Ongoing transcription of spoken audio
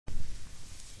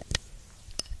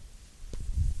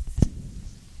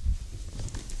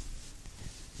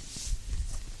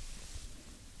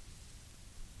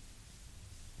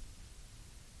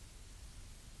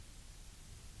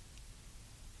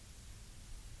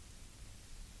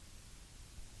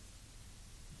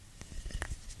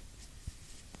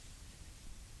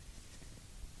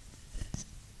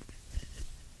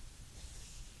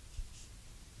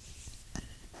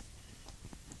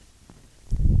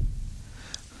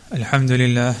الحمد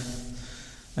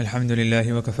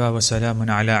لله وكفى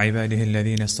وسلام على عباده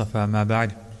الذين اصطفى ما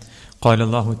بعد قال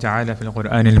الله تعالى في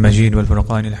القرآن المجيد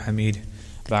والفرقان الحميد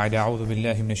بعد أعوذ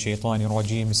بالله من الشيطان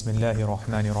الرجيم بسم الله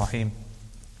الرحمن الرحيم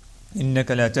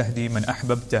إنك لا تهدي من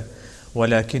أحببت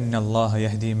ولكن الله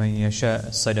يهدي من يشاء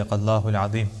صدق الله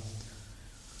العظيم.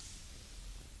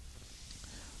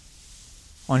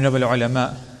 Honorable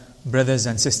ulama, brothers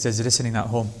and sisters listening at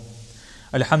home,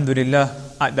 Alhamdulillah,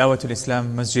 at Dawatal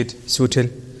Islam Masjid, Soothill,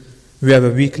 we have a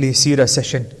weekly Seerah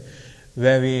session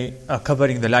where we are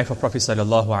covering the life of Prophet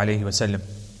sallallahu alaihi wasallam.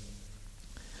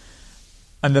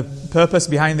 And the purpose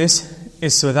behind this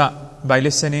is so that by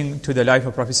listening to the life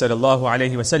of Prophet sallallahu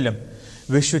alaihi wasallam,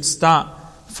 we should start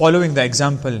following the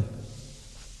example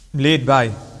laid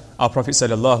by our Prophet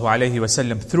sallallahu alaihi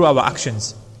wasallam through our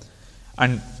actions,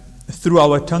 and through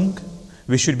our tongue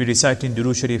we should be reciting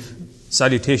Durood Sharif,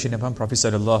 salutation upon Prophet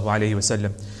sallallahu alaihi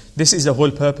wasallam. This is the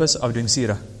whole purpose of doing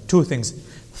Seerah. Two things: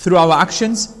 through our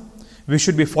actions we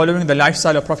should be following the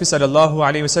lifestyle of Prophet sallallahu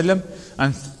alaihi wasallam,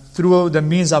 and through the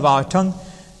means of our tongue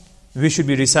we should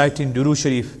be reciting Durood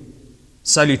Sharif,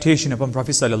 salutation upon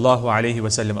Prophet sallallahu alaihi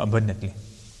wasallam abundantly.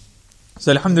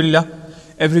 So alhamdulillah,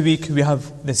 every week we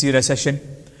have the Seerah session,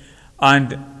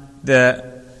 and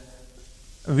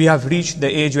we have reached the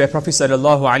age where Prophet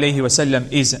sallallahu alaihi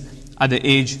wasallam is at the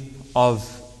age of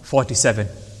 47.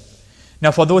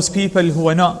 Now, for those people who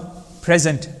were not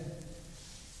present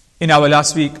in our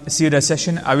last week Seerah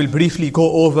session, I will briefly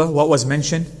go over what was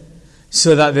mentioned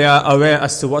so that they are aware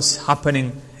as to what's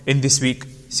happening in this week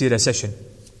Seerah session.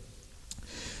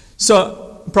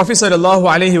 So, Prophet sallallahu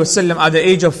alaihi wasallam at the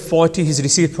age of 40, he's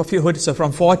received prophethood. So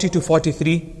from 40 to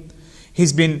 43,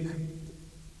 he's been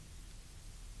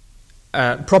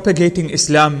propagating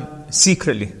Islam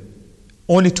secretly,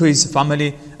 only to his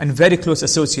family and very close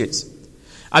associates.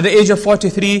 At the age of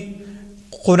 43,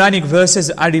 Quranic verses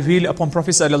are revealed upon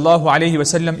Prophet sallallahu alaihi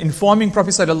wasallam, informing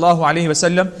Prophet sallallahu alaihi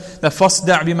wasallam that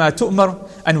فَاصْدَعْ بِمَا تُؤْمَرْ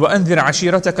and وَأَنذِرْ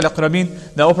عَشِيرَتَكَ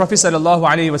الْأَقْرَبِينَ. That, O Prophet sallallahu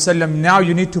alaihi wasallam, now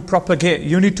you need to propagate,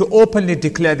 you need to openly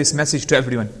declare this message to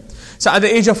everyone. So at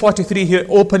the age of 43, he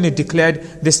openly declared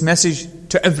this message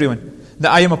to everyone,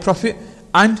 that I am a prophet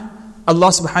and Allah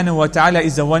subhanahu wa ta'ala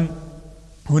is the one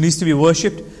who needs to be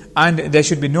worshipped, and there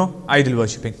should be no idol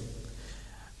worshipping.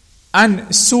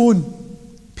 And soon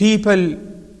people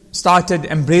started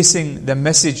embracing the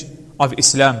message of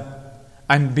Islam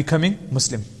and becoming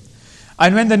Muslim.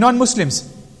 And when the non-Muslims,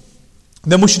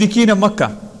 the mushrikeen of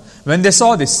Makkah, when they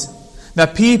saw this,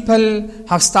 that people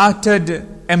have started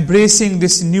embracing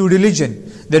this new religion,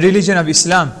 the religion of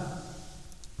Islam,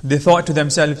 they thought to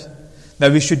themselves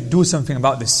that we should do something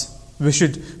about this. We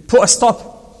should put a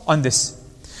stop on this.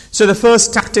 So the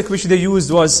first tactic which they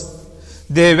used was,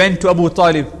 they went to Abu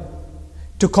Talib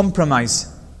to compromise.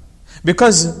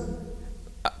 Because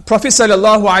Prophet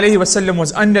sallallahu alaihi wasallam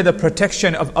was under the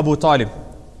protection of Abu Talib.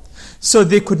 So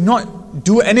they could not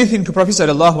do anything to Prophet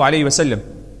sallallahu alaihi wasallam.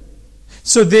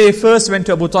 So they first went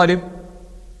to Abu Talib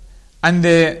and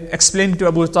they explained to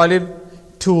Abu Talib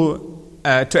to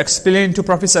explain to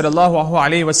Prophet sallallahu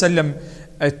alaihi wasallam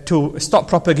to stop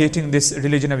propagating this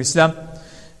religion of Islam.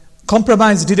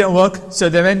 Compromise didn't work, so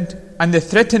they went and they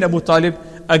threatened Abu Talib.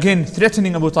 Again,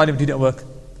 threatening Abu Talib didn't work.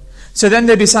 So then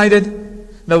they decided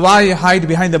that why hide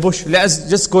behind the bush? Let us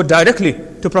just go directly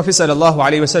to Prophet sallallahu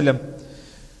alaihi wasallam.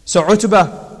 So Utbah,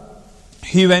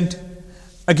 he went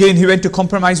to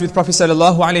compromise with Prophet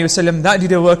sallallahu alaihi wasallam. That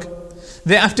didn't work.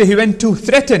 Thereafter he went to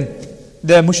threaten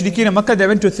the mushrikeen of Makkah. They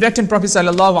went to threaten Prophet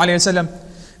sallallahu alaihi wasallam.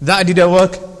 That didn't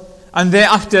work. And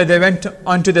thereafter they went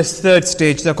on to the third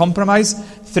stage, the compromise,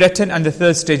 threaten, and the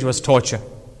third stage was torture.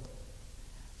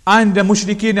 And the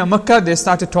mushrikeen of Makkah, they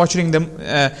started torturing them,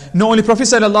 not only Prophet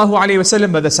sallallahu alaihi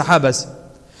wasallam, but the Sahabas.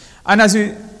 And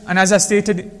as I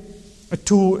stated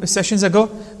 2 sessions ago,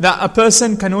 that a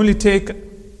person can only take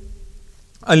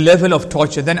a level of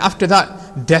torture. Then after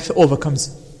that, death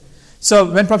overcomes. So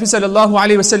when Prophet sallallahu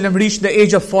alaihi wasallam reached the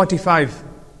age of 45,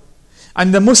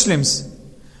 and the Muslims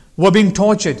were being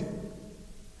tortured,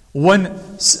 one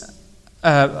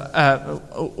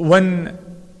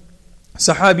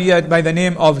Sahabiyah by the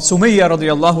name of Sumayya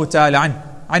radiyallahu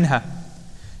ta'ala anha,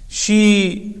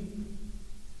 she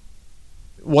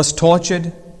was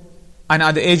tortured, and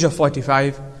at the age of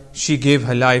 45 she gave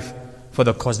her life for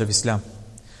the cause of Islam.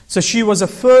 So she was the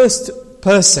first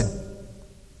person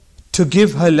to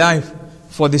give her life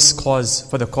for this cause,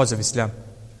 for the cause of Islam.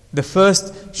 The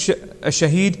first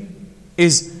shaheed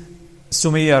is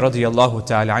Sumayya radiyallahu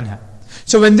ta'ala anha.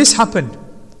 So when this happened,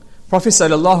 Prophet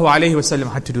sallallahu alaihi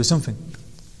wasallam had to do something.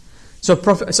 So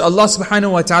Allah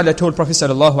subhanahu wa ta'ala told Prophet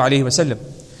sallallahu alaihi wasallam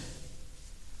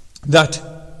that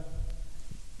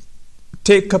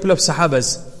take a couple of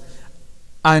Sahabas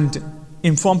and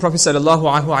inform Prophet sallallahu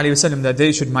alaihi wasallam that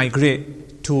they should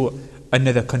migrate to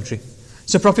another country.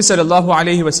 So Prophet sallallahu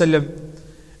alaihi wasallam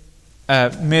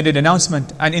made an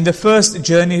announcement, and in the first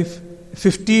journey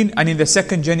 15, and in the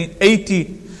second journey 80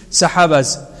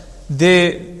 Sahabas,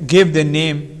 they gave the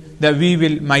name that we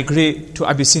will migrate to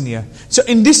Abyssinia. So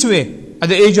in this way, at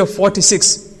the age of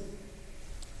 46,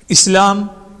 Islam,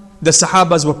 the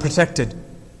Sahabas were protected.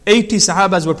 80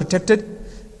 Sahabas were protected,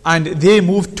 and they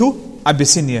moved to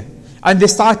Abyssinia. And they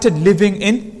started living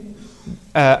in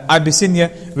Abyssinia,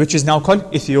 which is now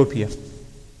called Ethiopia.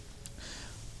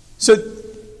 So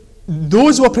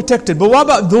those were protected. But what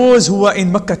about those who were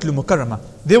in Makkah al-Mukarramah?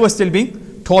 They were still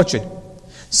being tortured.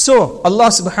 So Allah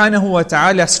subhanahu wa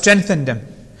ta'ala strengthened them.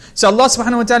 So Allah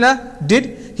subhanahu wa ta'ala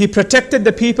He protected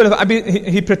the people of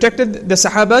He protected the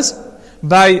Sahabas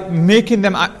by making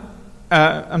them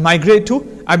migrate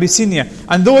to Abyssinia.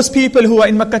 And those people who were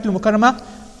in Makkah al-Mukarramah,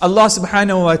 Allah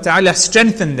subhanahu wa ta'ala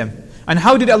strengthened them. And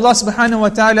how did Allah subhanahu wa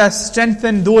ta'ala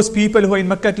strengthen those people who were in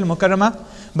Makkah al-Mukarramah?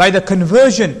 By the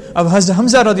conversion of Hazrat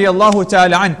Hamza radiallahu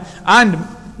ta'ala an, and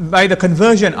by the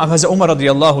conversion of Hazrat Umar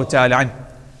radiallahu ta'ala an.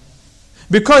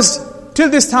 Because till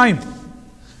this time,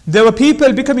 there were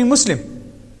people becoming Muslim,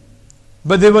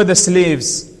 but they were the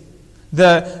slaves,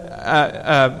 the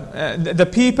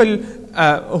people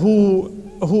who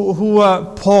were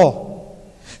poor.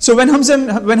 So when Hamza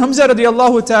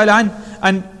radiallahu ta'ala an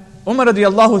and Umar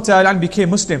radiallahu ta'ala an became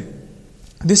Muslim,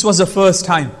 this was the first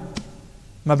time,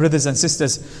 my brothers and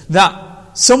sisters,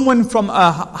 that someone from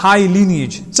a high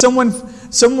lineage, someone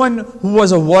who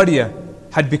was a warrior,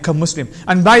 had become Muslim.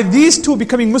 And by these two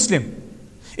becoming Muslim,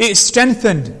 it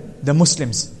strengthened the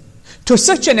Muslims to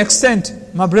such an extent,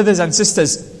 my brothers and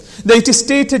sisters, that it is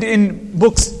stated in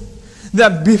books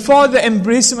that before the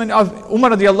embracement of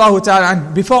Umar radiallahu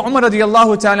ta'ala, before Umar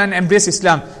radiallahu ta'ala embraced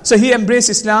Islam, so he embraced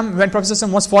Islam when Prophet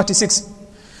was 46.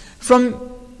 From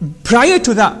prior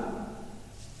to that,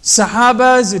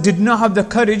 Sahabas did not have the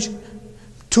courage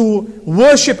to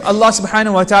worship Allah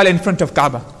subhanahu wa ta'ala in front of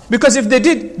Kaaba. Because if they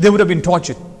did, they would have been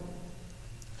tortured.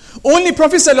 Only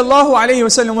Prophet sallallahu alaihi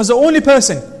wasallam was the only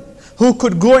person who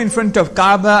could go in front of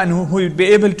Kaaba and who would be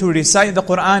able to recite the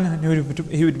Quran, and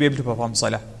he would be able to perform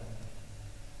salah.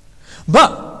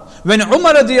 But when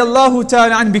Umar radiallahu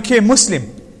ta'ala became Muslim,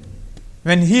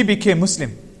 when he became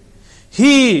Muslim,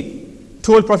 he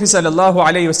told Prophet sallallahu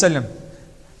alaihi wasallam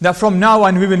that from now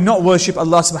on we will not worship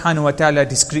Allah subhanahu wa ta'ala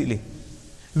discreetly.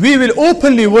 We will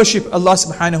openly worship Allah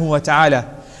subhanahu wa ta'ala.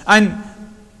 And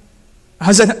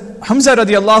Hazrat Hamza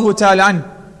radiallahu ta'ala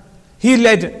he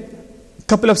led a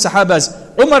couple of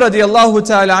Sahabas. Umar radiallahu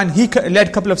ta'ala he led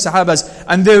a couple of Sahabas,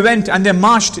 and they went and they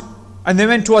marched and they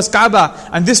went towards Kaaba.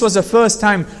 And this was the first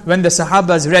time when the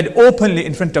Sahabas read openly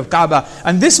in front of Kaaba.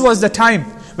 And this was the time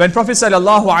when Prophet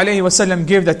sallallahu alaihi wasallam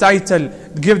gave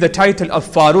the title of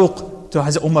Faruq to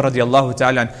Hazrat Umar radiallahu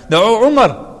ta'ala. The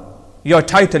Umar, your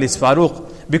title is Faruq,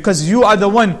 because you are the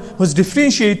one who's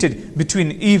differentiated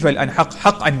between evil and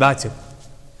haqq and batil.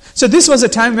 So this was a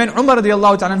time when Umar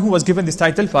radiallahu ta'ala who was given this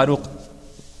title Faruq.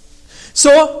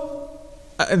 So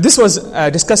this was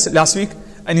discussed last week,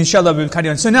 and inshallah we will carry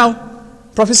on. So now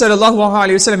Prophet sallallahu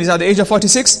alaihi wasallam is at the age of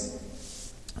 46,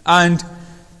 and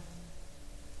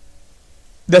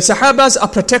the Sahabas are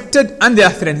protected and they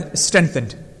are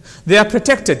strengthened. They are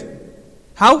protected.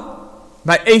 How?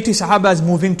 By 80 Sahabas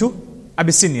moving to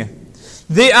Abyssinia.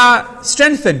 They are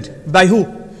strengthened by who?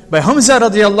 By Hamza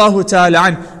radiallahu ta'ala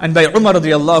an and by Umar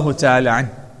radiallahu ta'ala an.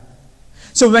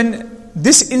 So when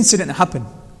this incident happened,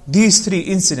 these three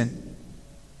incidents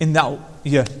in that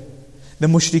year, the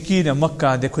mushrikeen of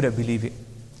Makkah, they couldn't believe it.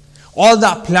 All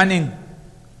that planning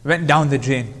went down the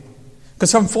drain.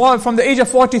 Because from the age of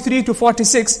 43 to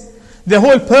 46, the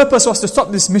whole purpose was to stop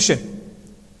this mission.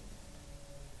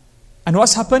 And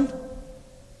what's happened?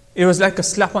 It was like a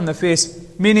slap on the face,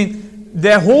 meaning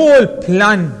their whole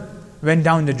plan went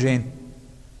down the drain.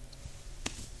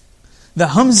 The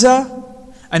Hamza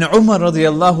and Umar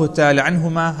radiallahu ta'ala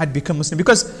anhuma had become Muslim.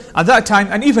 Because at that time,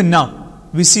 and even now,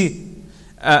 we see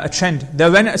a trend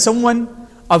that when someone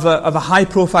of a high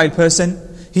profile person,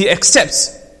 he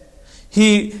accepts,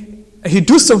 he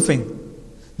does something,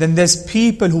 then there's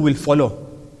people who will follow.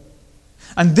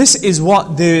 And this is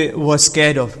what they were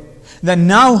scared of. That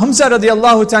now Hamza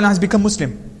radiallahu ta'ala has become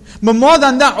Muslim. But more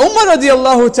than that, Umar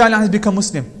radiallahu ta'ala has become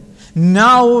Muslim.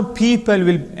 Now people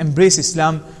will embrace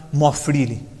Islam more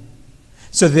freely.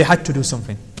 So they had to do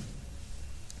something.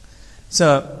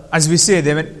 So as we say,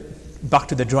 they went back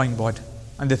to the drawing board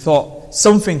and they thought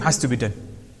something has to be done.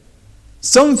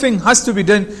 Something has to be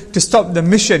done to stop the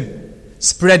mission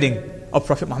spreading of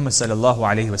Prophet Muhammad sallallahu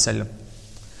alaihi wasallam.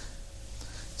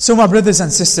 So my brothers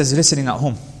and sisters listening at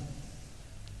home,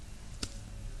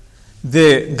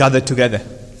 they gathered together.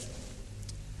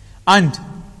 And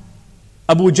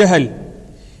Abu Jahl,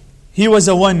 he was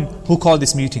the one who called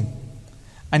this meeting.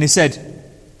 And he said,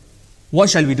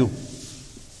 what shall we do?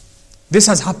 This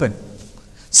has happened.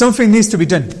 Something needs to be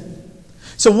done.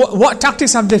 So what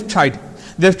tactics have they tried?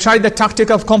 They've tried the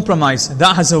tactic of compromise.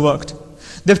 That hasn't worked.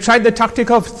 They've tried the tactic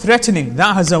of threatening.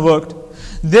 That hasn't worked.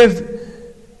 They've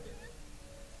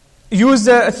used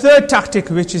a third tactic,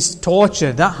 which is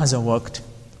torture. That hasn't worked.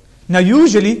 Now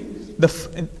usually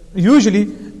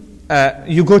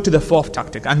you go to the fourth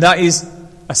tactic, and that is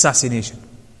assassination.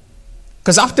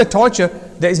 Because after torture,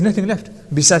 there is nothing left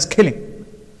besides killing.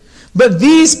 But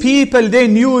these people, they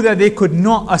knew that they could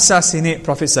not assassinate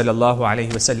Prophet sallallahu alaihi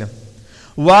wasallam.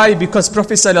 Why? Because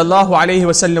Prophet sallallahu alaihi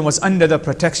wasallam was under the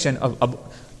protection of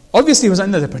obviously he was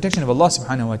under the protection of Allah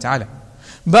subhanahu wa ta'ala.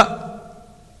 But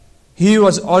he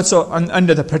was also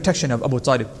under the protection of Abu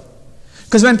Talib.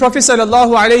 Because when Prophet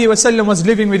sallallahu alaihi wasallam was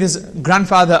living with his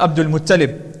grandfather Abdul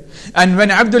Muttalib, and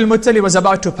when Abdul Muttalib was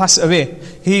about to pass away,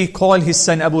 he called his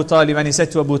son Abu Talib and he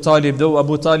said to Abu Talib, "Though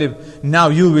Abu Talib, now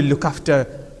you will look after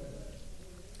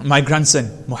my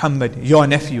grandson Muhammad, your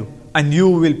nephew, and you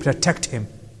will protect him."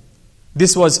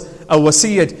 This was a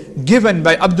wasiyat given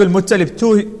by Abdul Muttalib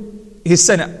to his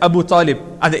son Abu Talib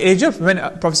at the age of, when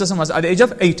Prophet ﷺ was at the age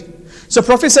of 8. So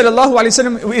Prophet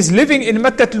ﷺ is living in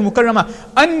Makkah al-Mukarramah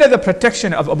under the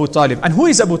protection of Abu Talib. And who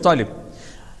is Abu Talib?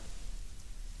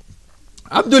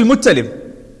 Abdul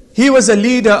Muttalib, he was a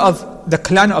leader of the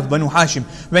clan of Banu Hashim.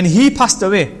 When he passed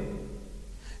away,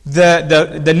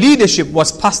 the leadership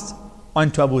was passed on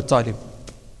to Abu Talib.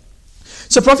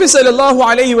 So Prophet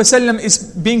ﷺ is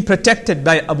being protected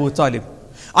by Abu Talib.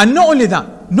 And not only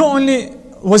that, not only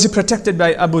was he protected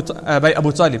by Abu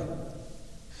Talib,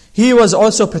 he was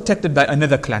also protected by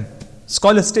another clan.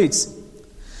 Scholar states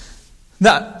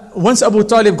that once Abu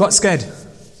Talib got scared,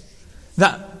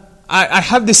 that I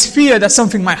have this fear that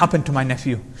something might happen to my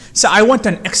nephew. So I want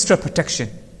an extra protection.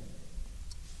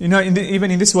 You know,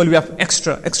 even in this world we have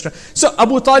extra. So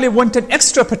Abu Talib wanted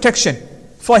extra protection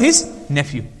for his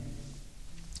nephew.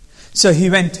 So he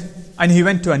went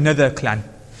to another clan.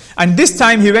 And this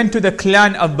time he went to the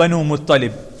clan of Banu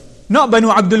Muttalib. Not Banu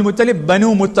Abdul Muttalib,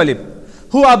 Banu Muttalib.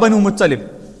 Who are Banu Muttalib?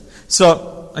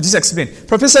 So, I'll just explain.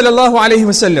 Prophet sallallahu alaihi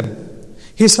wasallam,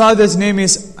 his father's name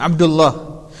is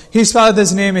Abdullah. His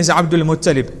father's name is Abdul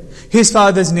Muttalib. His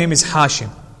father's name is Hashim.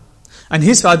 And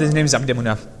his father's name is Abd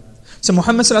Munaf. So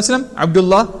Muhammad sallallahu alaihi wasallam,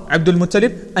 Abdullah, Abdul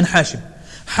Muttalib, and Hashim.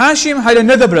 Hashim had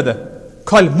another brother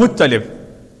called Muttalib.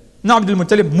 Not Abdul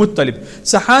Muttalib, Muttalib.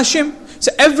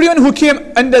 So everyone who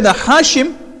came under the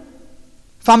Hashim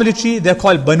family tree, they're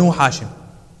called Banu Hashim.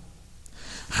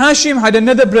 Hashim had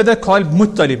another brother called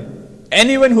Muttalib.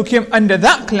 Anyone who came under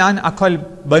that clan are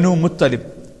called Banu Muttalib.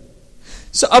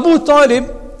 So Abu Talib,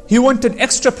 he wanted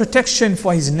extra protection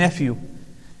for his nephew.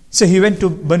 So he went to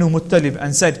Banu Muttalib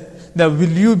and said, that will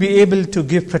you be able to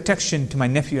give protection to my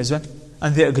nephew as well?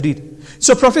 And they agreed.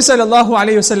 So Prophet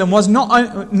ﷺ was not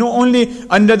only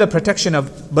under the protection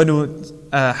of Banu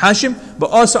Hashim,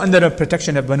 but also under the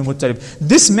protection of Banu Muttalib.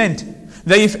 This meant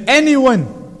that if anyone,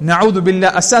 na'udhu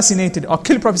billah, assassinated or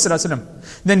killed Prophet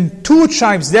ﷺ, then two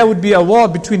tribes, there would be a war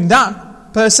between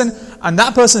that person and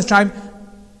that person's tribe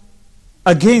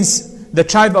against the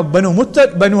tribe of Banu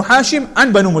Hashim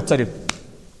and Banu Muttalib.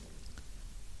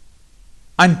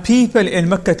 And people in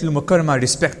Makkah al-Mukarramah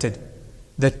respected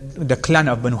the clan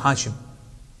of Banu Hashim.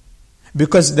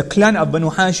 Because the clan of Banu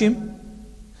Hashim,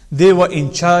 they were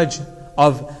in charge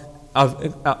of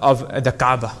the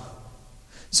Kaaba.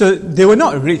 So they were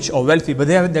not rich or wealthy, but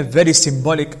they had a very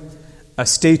symbolic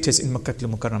status in Makkah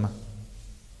al-Mukarramah.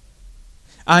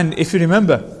 And if you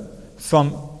remember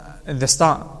from the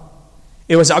start,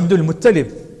 it was Abdul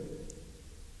Muttalib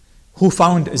who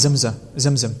found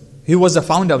Zamzam. He was the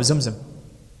founder of Zamzam.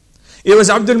 It was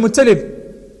Abdul Muttalib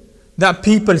that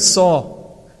people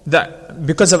saw that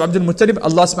because of Abdul Muttalib,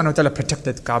 Allah subhanahu wa ta'ala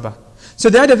protected Kaaba. So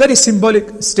they had a very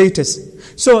symbolic status.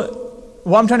 So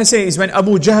what I'm trying to say is when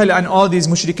Abu Jahl and all these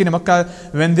mushrikeen in Makkah,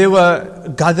 when they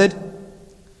were gathered,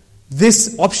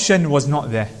 this option was not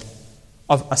there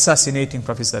of assassinating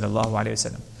Prophet sallallahu alaihi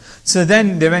wasallam. So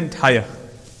then they went higher.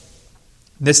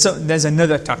 There's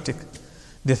another tactic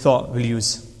they thought we'll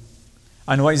use.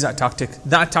 And what is that tactic?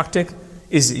 That tactic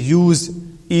is used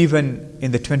even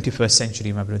in the 21st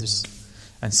century, my brothers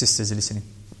and sisters listening.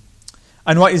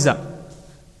 And what is that?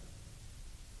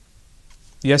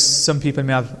 Yes, some people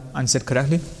may have answered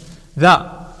correctly.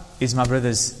 That is, my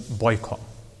brothers, boycott.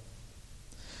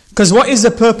 Because what is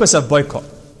the purpose of boycott?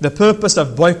 The purpose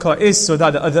of boycott is so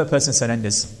that the other person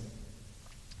surrenders.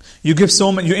 You give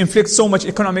so much, you inflict so much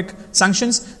economic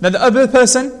sanctions that the other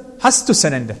person has to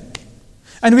surrender.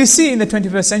 And we see in the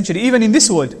 21st century, even in this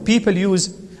world, people use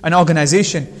an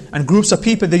organization and groups of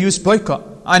people, they use boycott.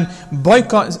 And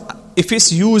boycott, if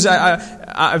it's used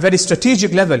at a very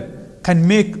strategic level, can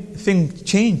make things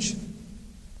change.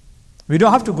 We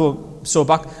don't have to go so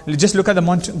back. Just look at the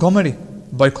Montgomery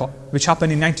boycott, which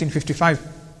happened in 1955.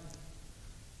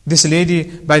 This lady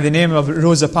by the name of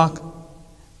Rosa Parks,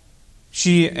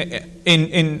 she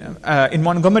in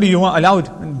Montgomery, you weren't allowed,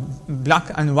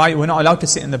 black and white were not allowed to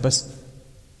sit in the bus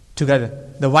together.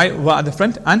 The white were at the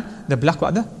front and the black were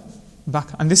at the back.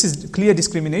 And this is clear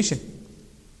discrimination.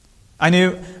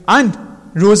 And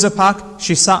Rosa Parks,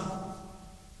 she sat,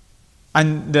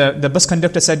 and the bus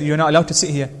conductor said, you're not allowed to sit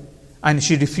here. And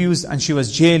she refused, and she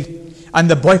was jailed. And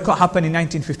the boycott happened in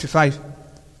 1955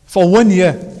 for 1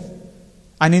 year.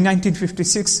 And in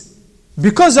 1956,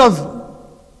 because of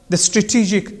the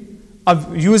strategic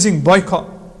of using boycott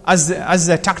as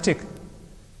the tactic,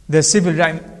 the civil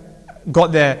right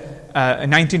got their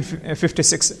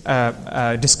 1956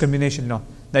 discrimination law.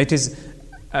 That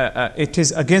it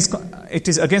is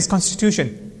against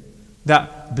Constitution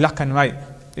that black and white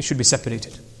should be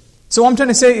separated. So what I'm trying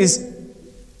to say is,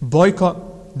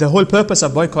 boycott, the whole purpose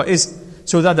of boycott is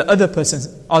so that the other persons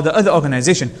or the other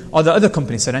organization or the other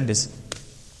company surrenders.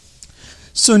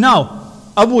 So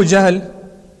now, Abu Jahl,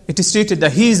 it is stated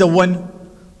that he is the one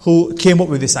who came up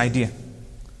with this idea.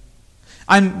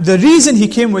 And the reason he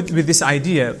came with this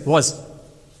idea was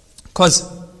because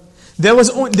they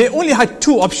only had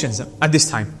two options at this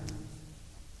time.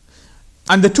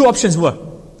 And the two options were,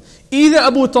 either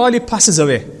Abu Talib passes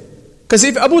away. Because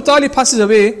if Abu Talib passes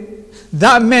away,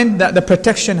 that meant that the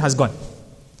protection has gone.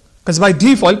 Because by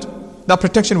default, that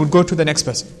protection would go to the next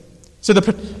person. So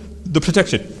the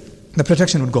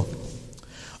protection would go.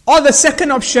 Or the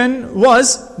second option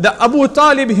was that Abu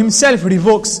Talib himself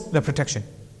revokes the protection.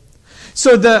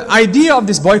 So the idea of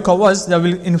this boycott was that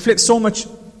will inflict so much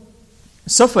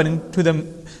suffering to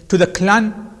the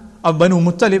clan of Banu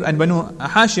Muttalib and Banu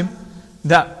Hashim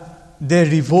that they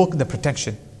revoke the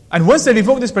protection. And once they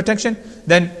revoke this protection,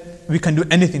 then we can do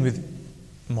anything with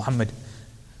Muhammad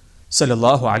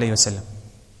sallallahu alayhi wasallam.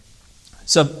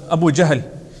 So Abu Jahl,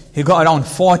 he got around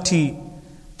 40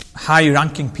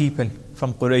 high-ranking people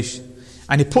from Quraysh,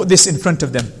 and he put this in front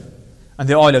of them, and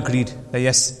they all agreed that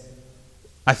yes,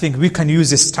 I think we can use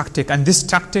this tactic, and this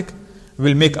tactic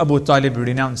will make Abu Talib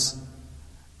renounce,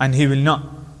 and he will not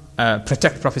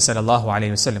protect Prophet sallallahu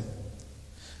alaihi wasallam.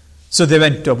 So they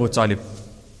went to Abu Talib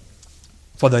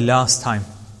for the last time,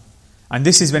 and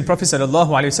this is when Prophet sallallahu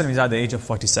alaihi wasallam is at the age of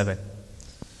 47.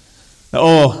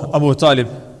 Oh, Abu Talib,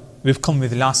 we've come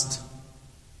with the last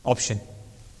option.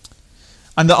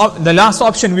 And the last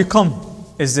option we come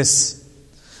is this,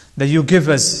 that you give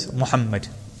us Muhammad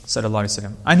sallallahu alaihi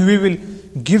wasallam, and we will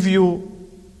give you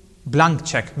blank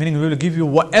check, meaning we will give you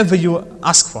whatever you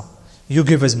ask for. You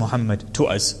give us Muhammad to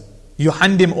us. You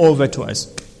hand him over to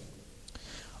us.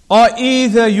 Or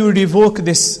either you revoke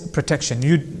this protection.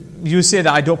 You say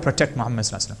that I don't protect Muhammad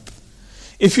sallallahu alaihi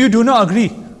wasallam. If you do not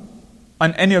agree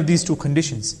on any of these two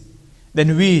conditions,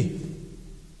 then we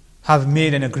have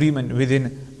made an agreement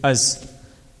within us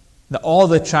that all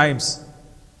the tribes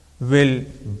will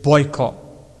boycott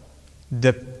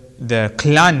the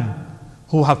clan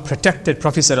who have protected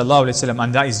Prophet sallallahu alaihi wasallam,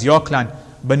 and that is your clan,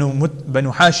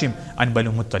 Banu Hashim and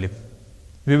Banu Muttalib.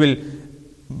 We will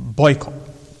boycott.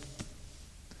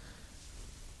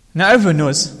 Now everyone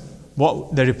knows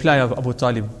what the reply of Abu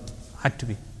Talib had to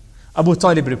be. Abu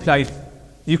Talib replied,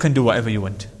 you can do whatever you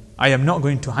want. I am not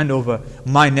going to hand over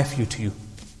my nephew to you.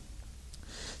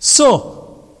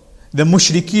 So, the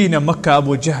mushrikeen of Makkah,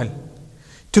 Abu Jahl,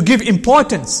 to give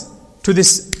importance to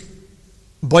this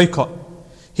boycott,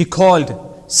 he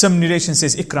called, some narration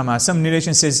says Ikrama, some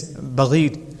narration says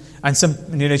Baghid, and some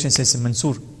narration says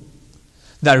Mansur,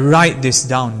 that write this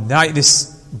down, write this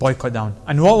boycott down.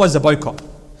 And what was the boycott?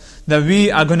 That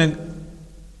we are going to,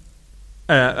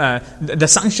 the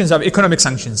sanctions of economic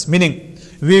sanctions, meaning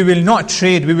we will not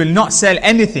trade, we will not sell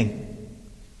anything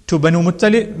to Banu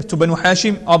Muttalib, to Banu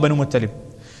Hashim or Banu Muttalib.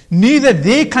 Neither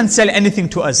they can sell anything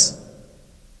to us.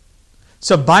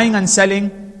 So buying and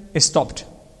selling is stopped.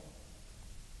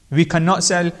 We cannot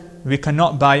sell, we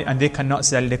cannot buy, and they cannot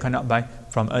sell, they cannot buy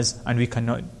from us, and we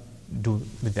cannot do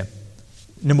with them.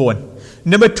 Number one.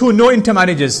 Number two, no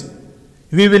intermarriages.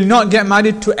 We will not get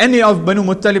married to any of Banu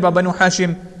Muttalib or Banu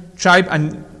Hashim tribe,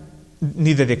 and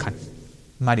neither they can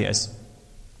marry us.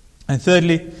 And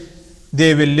thirdly,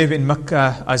 they will live in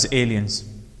Makkah as aliens,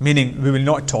 meaning we will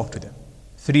not talk to them.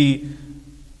 3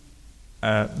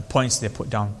 points they put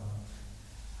down.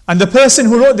 And the person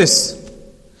who wrote this,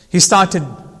 he started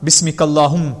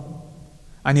Bismikallahum,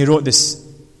 and he wrote this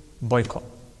boycott.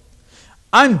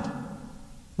 And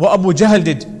what Abu Jahl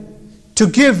did, to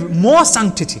give more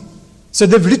sanctity, so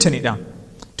they've written it down,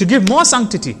 to give more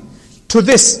sanctity to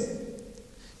this,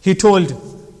 he told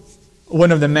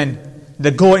one of the men,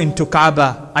 they go into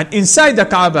Kaaba, and inside the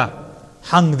Kaaba,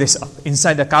 hung this up.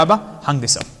 Inside the Kaaba, hung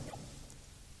this up.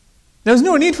 There was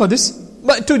no need for this,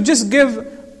 but to just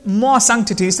give more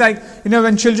sanctity. It's like,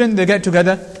 when children, they get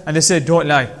together and they say, don't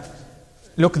lie.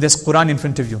 Look, there's Quran in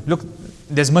front of you. Look,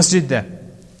 there's masjid there.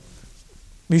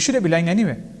 You shouldn't be lying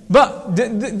anyway. But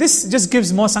this just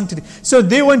gives more sanctity. So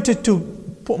they wanted to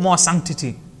put more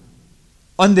sanctity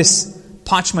on this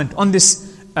parchment, on this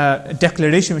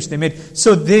declaration which they made.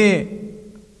 So they,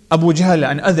 Abu Jahl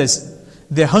and others,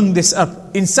 they hung this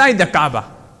up inside the Kaaba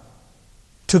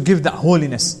to give that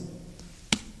holiness.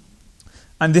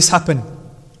 And this happened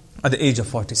at the age of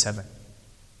 47.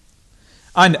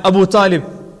 And Abu Talib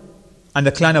and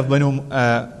the clan of Banu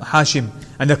Hashim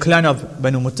and the clan of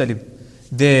Banu Muttalib,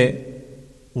 they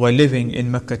were living in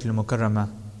Makkah al-Mukarramah,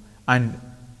 and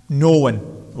no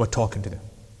one were talking to them.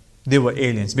 They were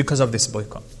aliens because of this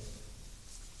boycott.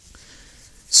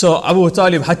 So Abu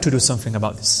Talib had to do something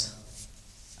about this.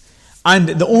 And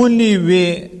the only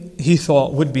way he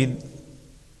thought would be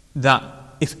that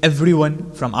if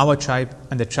everyone from our tribe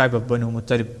and the tribe of Banu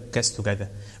Muttalib gets together,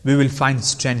 we will find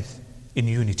strength in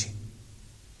unity.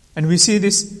 And we see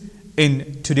this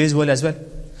in today's world as well.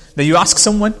 That you ask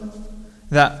someone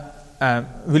that,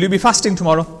 will you be fasting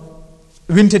tomorrow?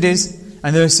 Winter days.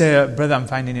 And they'll say, brother, I'm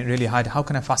finding it really hard. How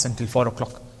can I fast until 4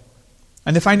 o'clock?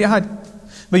 And they find it hard.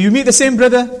 But you meet the same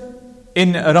brother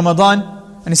in Ramadan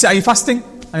and they say, are you fasting?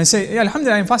 And they say, yeah,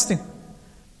 alhamdulillah, I'm fasting.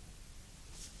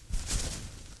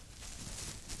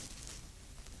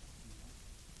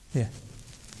 Yeah.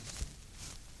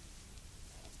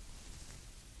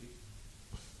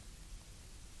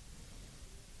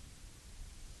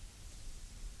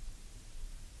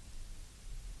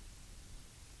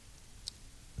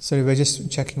 Sorry, we're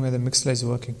just checking whether Mixler is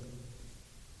working.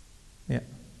 Yeah.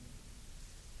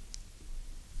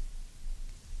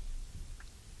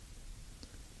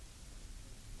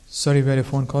 Sorry, we had a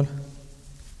phone call.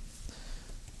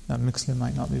 That Mixler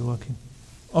might not be working.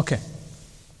 Okay.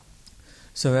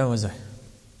 So where was I?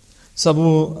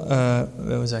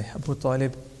 Where was I? Abu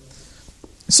Talib.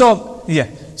 So, yeah.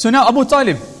 So now Abu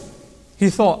Talib, he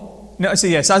thought, so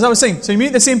as I was saying, so you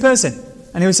meet the same person,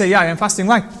 and he will say, yeah, I'm fasting.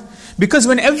 Why? Because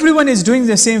when everyone is doing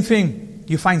the same thing,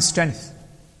 you find strength.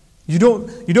 You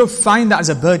don't find that as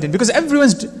a burden, because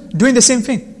everyone's doing the same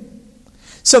thing.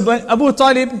 So Abu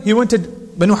Talib, he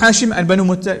wanted Banu Hashim and Banu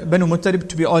Muttalib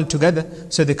to be all together,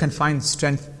 so they can find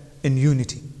strength in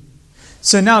unity.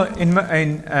 So now in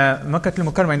Makkah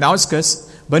al-Mukarramah, in the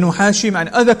outskirts, Banu Hashim and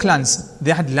other clans,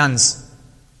 they had lands.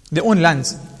 They own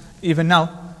lands. Even now,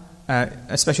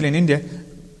 especially in India,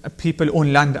 people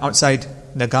own land outside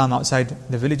the Gam, outside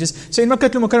the villages. So in Makkah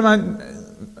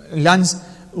al-Mukarramah, lands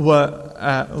were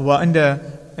under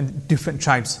different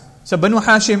tribes. So Banu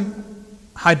Hashim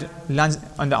had lands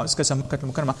on the outskirts of Makkah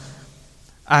al-Mukarramah.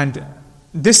 And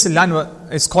this land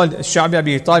is called Sha'bi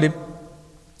Abi Talib,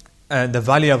 the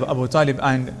valley of Abu Talib.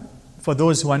 And for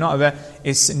those who are not aware,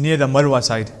 it's near the Marwa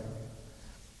side.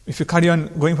 If you carry on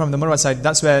going from the Marwa side,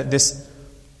 that's where this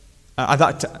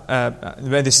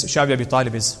Sha'bi Abi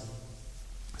Talib is.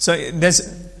 So there's,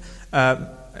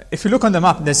 if you look on the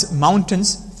map, there's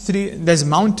mountains. There's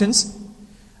mountains.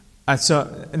 So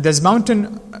there's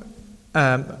mountain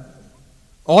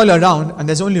all around, and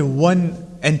there's only one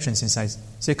entrance inside.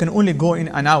 So you can only go in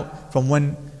and out from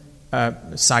one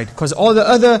side, because all the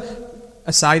other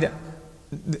side,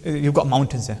 you've got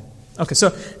mountains there. Okay, so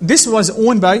this was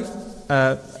owned by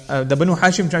the Banu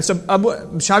Hashim tribe. So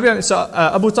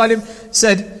Abu Talib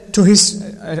said to his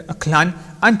clan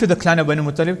and to the clan of Banu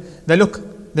Muttalib that, look,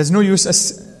 there's no use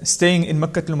us staying in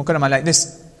Makkah al-Mukarramah like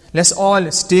this. Let's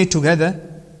all stay together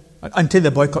until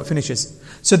the boycott finishes.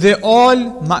 So they all,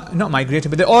 not migrated,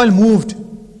 but they all moved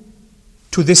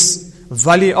to this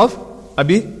valley of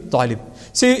Abi Talib.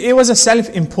 So it was a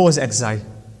self-imposed exile.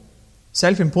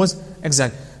 Self-imposed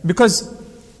exile. Because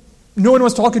no one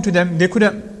was talking to them. They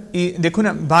couldn't eat, they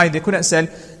couldn't buy, they couldn't sell.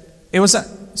 It was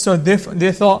so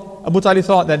they thought, Abu Talib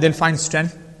thought that they'll find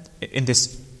strength in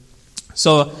this.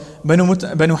 So Banu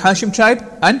Hashim tribe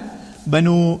and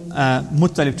Banu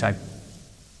Muttalib tribe.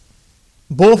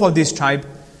 Both of these tribes,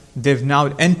 they've now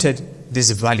entered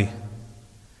this valley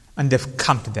and they've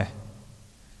camped there.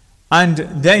 And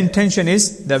their intention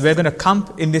is that we're going to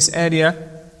camp in this area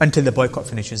until the boycott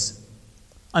finishes.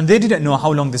 And they didn't know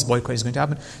how long this boycott is going to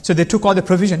happen. So they took all the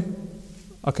provision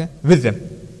okay, with them.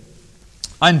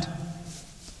 And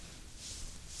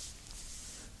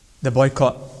the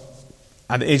boycott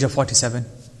at the age of 47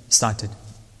 started.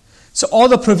 So all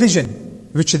the provision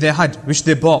which they had, which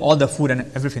they bought, all the food and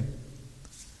everything,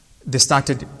 they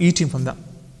started eating from that.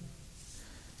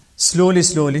 Slowly,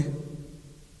 slowly,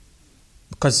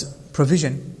 because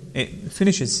provision, it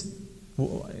finishes.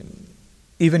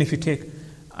 Even if you take,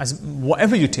 as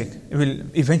whatever you take, it will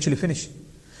eventually finish.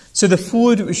 So the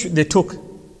food which they took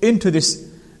into this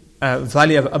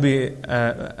valley of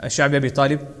Sha'bi Abi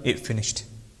Talib, it finished.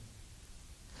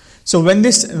 So when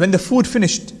the food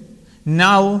finished,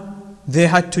 now they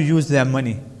had to use their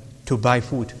money to buy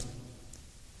food.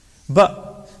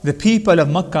 But the people of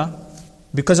Makkah,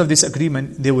 because of this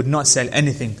agreement, they would not sell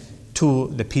anything to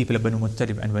the people of Banu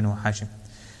Muttalib and Banu Hashim.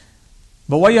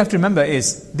 But what you have to remember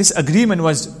is, this agreement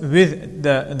was with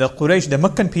the Quraysh, the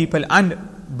Makkan people, and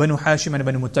Banu Hashim and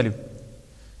Banu Muttalib.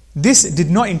 This did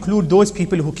not include those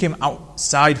people who came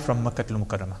outside from Makkah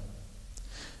al-Mukarramah.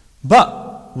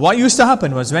 But what used to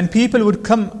happen was, when people would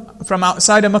come from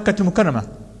outside of Makkah al-Mukarramah,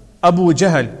 Abu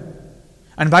Jahl,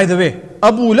 and by the way,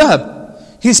 Abu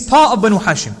Lahab, he's part of Banu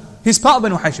Hashim. He's part of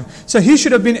Banu Hashim. So he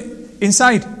should have been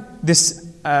inside this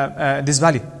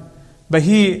valley. But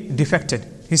he defected.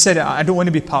 He said, I don't want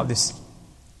to be part of this.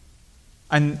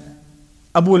 And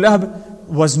Abu Lahab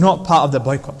was not part of the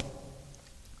boycott.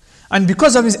 And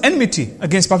because of his enmity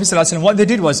against Prophet ﷺ, what they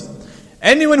did was,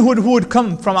 anyone who would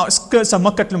come from outskirts of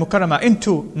Makkah al-Mukarramah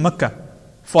into Makkah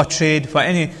for trade, for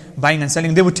any buying and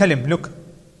selling, they would tell him, look,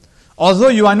 although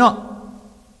you are not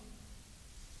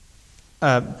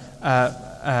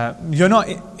you're not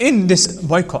in this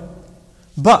boycott,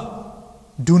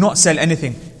 but do not sell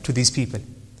anything to these people.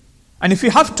 And if you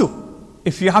have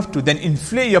to, then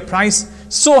inflate your price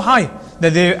so high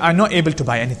that they are not able to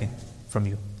buy anything from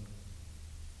you.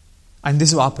 And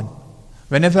this will happen.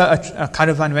 Whenever a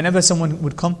caravan, whenever someone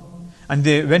would come and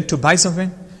they went to buy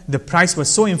something, the price was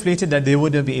so inflated that they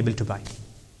wouldn't be able to buy.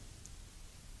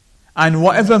 And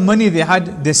whatever money they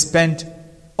had, they spent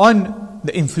on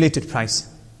the inflated price.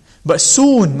 But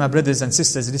soon, my brothers and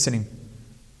sisters listening,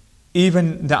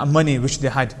 even that money which they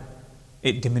had,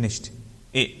 it diminished.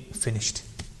 It finished.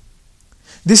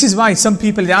 This is why some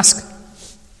people ask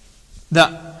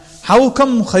that, how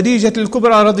come Khadijah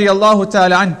al-Kubra radiyallahu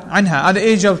ta'ala anha, at the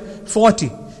age of 40,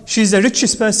 she's the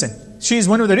richest person. She is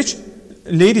one of the rich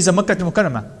ladies of Makkah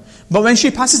al-Mukarramah. But when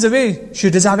she passes away, she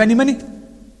doesn't have any money.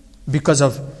 Because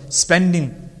of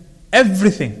spending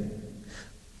everything.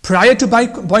 Prior to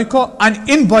boycott and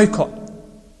in boycott,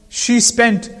 she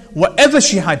spent whatever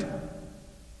she had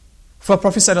for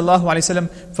Prophet sallallahu alaihi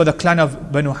wasallam, for the clan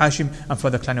of Banu Hashim and for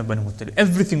the clan of Banu Muttalib.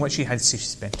 Everything what she had, she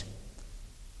spent.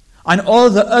 And all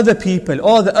the other people,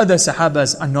 all the other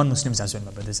Sahabas and non-Muslims as well,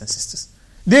 my brothers and sisters.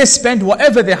 They spent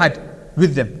whatever they had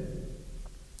with them.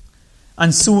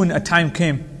 And soon a time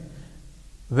came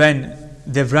when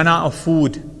they've run out of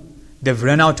food, they've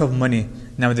run out of money,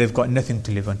 now they've got nothing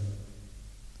to live on.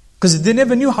 Because they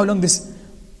never knew how long this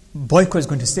boycott is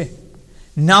going to stay.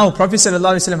 Now Prophet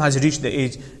ﷺ has reached the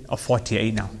age of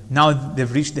 48 now. Now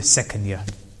they've reached the second year,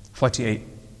 48.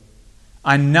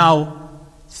 And now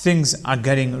things are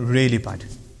getting really bad.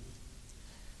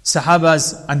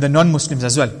 Sahabas and the non-Muslims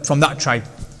as well, from that tribe,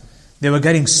 they were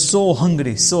getting so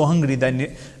hungry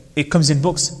that it comes in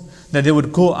books that they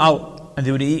would go out and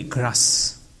they would eat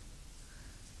grass.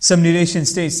 Some narration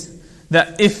states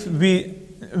that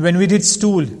when we did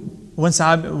stool,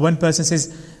 one person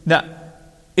says that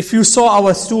if you saw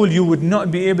our stool, you would not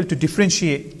be able to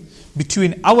differentiate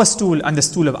between our stool and the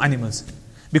stool of animals.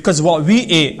 Because what we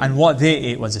ate and what they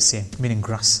ate was the same, meaning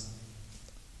grass.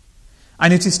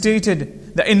 And it is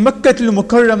stated that in Makkah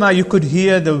al-Mukarramah you could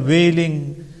hear the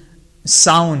wailing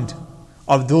sound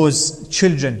of those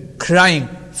children crying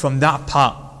from that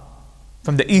part,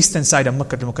 from the eastern side of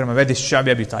Makkah al-Mukarramah, where this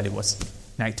Sha'bi Abi Talib was,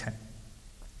 night time.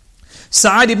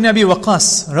 Sa'ad ibn Abi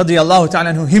Waqqas radiyallahu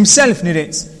ta'ala anhu himself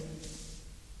narrates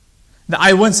that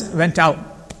I once went out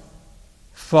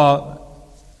for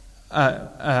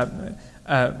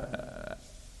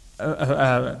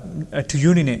to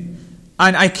urinate,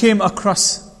 and I came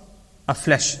across a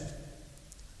flesh.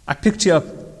 I picked it up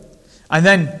and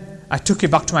then I took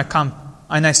it back to my camp,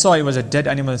 and I saw it was a dead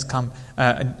animal's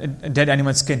dead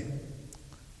animal skin.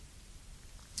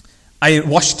 I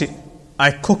washed it,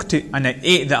 I cooked it, and I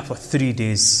ate that for 3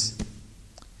 days.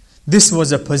 This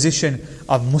was a position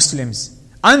of Muslims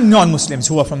and non-Muslims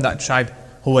who were from that tribe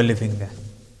who were living there.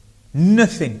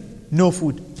 Nothing, no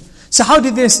food. So how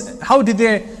did they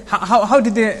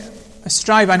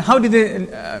strive, and how did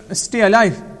they stay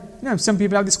alive? You know, some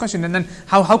people have this question, and then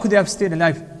how could they have stayed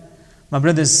alive? My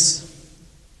brothers,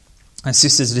 and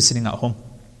sisters listening at home.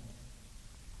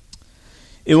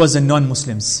 It was the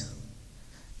non-Muslims.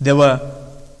 There were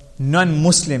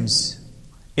non-Muslims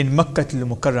in Makkah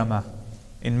al-Mukarramah,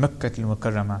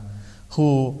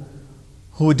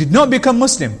 who did not become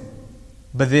Muslim,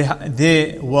 but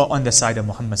they were on the side of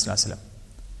Muhammad sallallahu alaihi wasallam.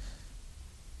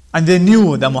 And they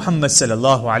knew that Muhammad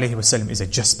sallallahu alaihi wasallam is a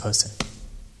just person.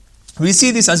 We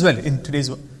see this as well in today's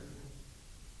world.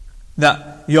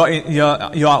 That you're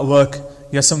at work,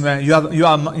 you're somewhere, you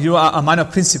are a man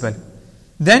of principle.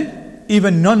 Then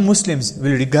even non-Muslims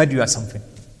will regard you as something.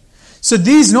 So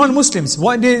these non-Muslims,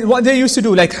 what they used to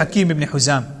do, like Hakim ibn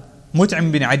Huzam,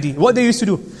 Mut'im bin Adi, what they used to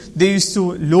do, they used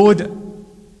to load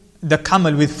the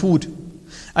camel with food,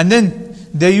 and then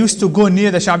they used to go near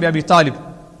the Sha'bi Abi Talib,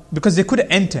 because they couldn't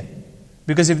enter.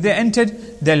 Because if they entered,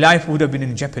 their life would have been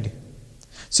in jeopardy.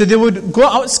 So they would go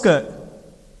outskirt,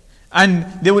 and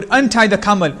they would untie the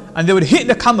camel, and they would hit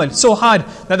the camel so hard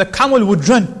that the camel would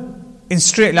run in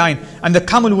straight line, and the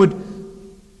camel would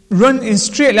run in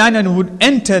straight line and would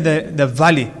enter the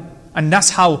valley. And that's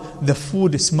how the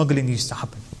food smuggling used to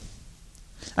happen.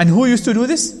 And who used to do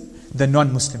this? The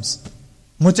non-Muslims.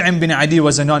 Mut'im bin Adi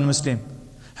was a non-Muslim.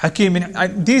 Hakim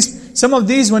bin some of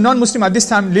these were non-Muslim at this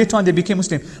time. Later on they became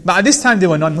Muslim, but at this time they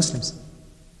were non-Muslims.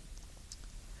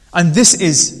 And this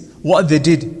is what they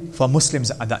did for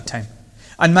Muslims at that time.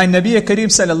 And my Nabi Kareem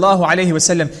sallallahu alayhi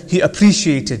wasallam, he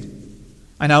appreciated,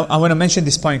 and I want to mention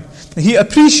this point, he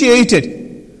appreciated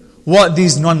what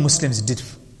these non-Muslims did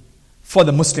for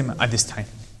the Muslim at this time.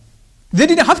 They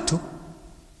didn't have to,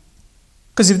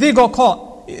 because if they got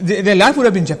caught, their life would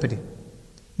have been in jeopardy.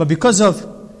 But because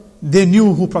of they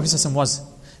knew who Prophet ﷺ was,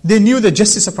 they knew the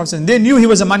justice of Prophet ﷺ, they knew he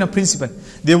was a man of principle,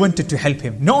 they wanted to help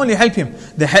him. Not only help him,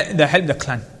 they helped the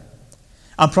clan.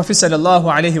 And Prophet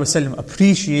ﷺ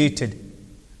appreciated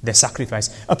their sacrifice,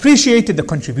 appreciated the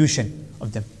contribution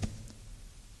of them.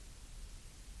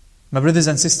 My brothers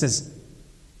and sisters,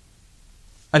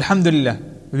 Alhamdulillah,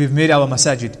 we've made our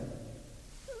masajid.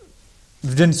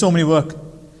 We've done so many work.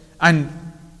 And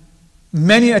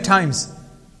many a times,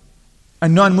 a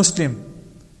non-Muslim,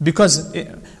 because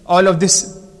all of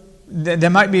this, there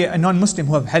might be a non-Muslim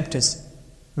who have helped us,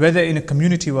 whether in a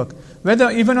community work,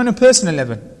 whether even on a personal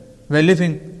level. We're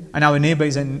living and our neighbor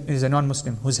is a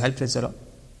non-Muslim who's helped us a lot.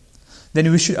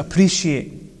 Then we should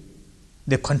appreciate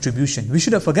their contribution. We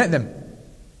shouldn't forget them.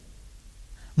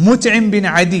 Mut'im bin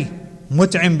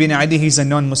Adi, he's a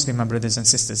non-Muslim, my brothers and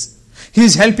sisters.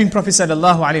 He's helping Prophet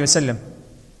sallallahu alaihi wasallam.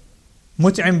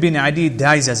 Mut'im bin Adi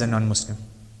dies as a non-Muslim.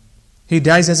 He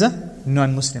dies as a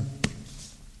non-Muslim.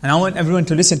 And I want everyone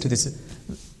to listen to this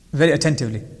very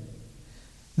attentively.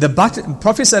 The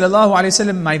Prophet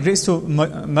ﷺ migrates to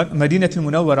Madinah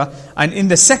al-Munawwara, and in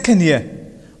the second year,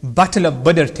 Battle of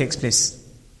Badr takes place.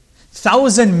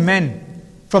 1,000 men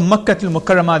from Makkah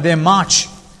al-Mukarramah, they march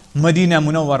Madinah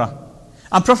Munawwara.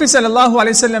 And Prophet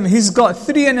ﷺ, he's got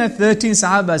 313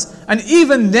 Sahabas, and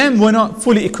even them were not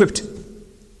fully equipped.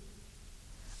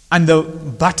 And the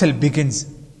battle begins.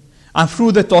 And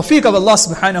through the tawfiq of Allah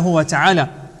subhanahu wa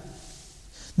ta'ala,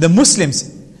 the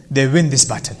Muslims, they win this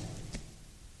battle.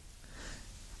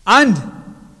 And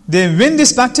they win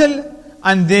this battle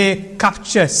and they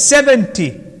capture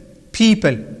 70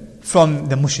 people from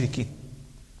the mushrikeen.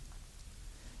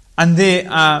 And they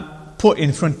are put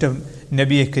in front of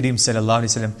Nabi Kareem sallallahu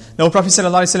alayhi wa sallam. Now Prophet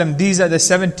sallallahu alayhi wa sallam, these are the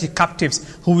 70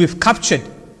 captives who we've captured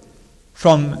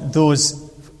from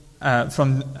those,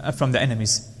 from the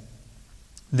enemies.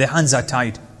 Their hands are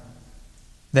tied.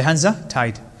 Their hands are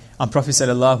tied. And Prophet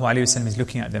sallallahu alayhi wa sallam is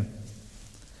looking at them.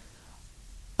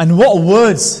 And what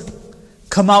words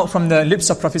come out from the lips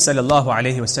of Prophet sallallahu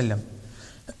alaihi wasallam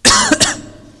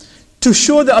to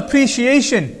show the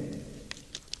appreciation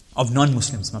of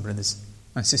non-Muslims, my brothers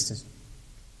and sisters.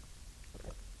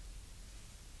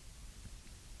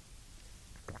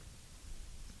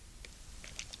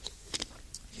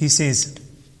 He says,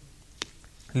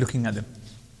 looking at them,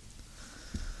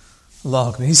 Allahu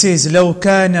Akbar. He says, لو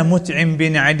كان متعم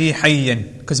بن عدي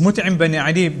حيا, because Mut'im bin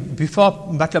Adi, before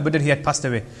Battle of Badr, he had passed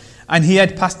away. And he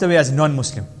had passed away as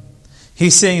non-Muslim.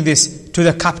 He's saying this to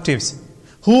the captives,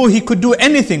 who he could do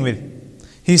anything with.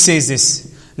 He says this,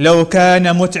 لو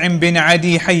كان متعم بن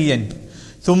عدي حيا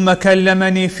ثم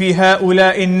كلمني في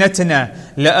هؤلاء النتنى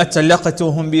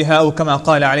لأتلقتهم بها أو كما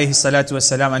قال عليه الصلاة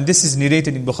والسلام. And this is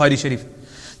narrated in Bukhari Sharif.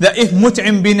 That if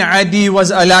Mut'im bin Adi was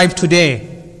alive today,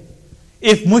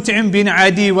 if Mut'im bin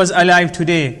Adi was alive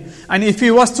today, and if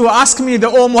he was to ask me that,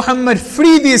 oh Muhammad,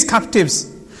 free these captives,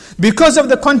 because of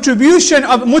the contribution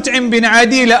of Mut'im bin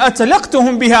Adi,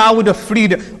 لَأَتَلَقْتُهُمْ بِهَا, I would have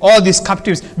freed all these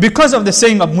captives, because of the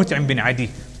saying of Mut'im bin Adi.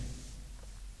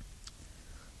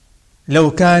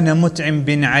 لو كان مطعم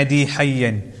بن عدي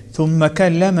حيا ثم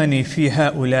كلمني في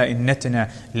هؤلاء النتنة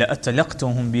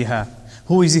لأطلقتهم بها.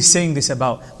 Who is he saying this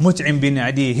about? Mut'im bin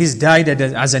Adi. He's died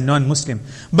as a non-Muslim.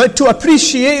 But to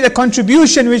appreciate the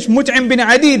contribution which Mut'im bin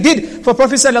Adi did for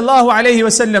Prophet sallallahu alaihi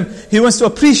wasallam, he wants to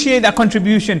appreciate that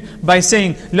contribution by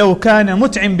saying, لو كان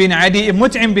مطعم بن عدي. If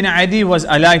Mut'im bin Adi was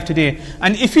alive today,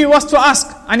 and if he was to ask,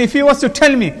 and if he was to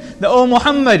tell me that, oh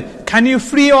Muhammad, can you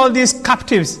free all these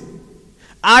captives?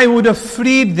 I would have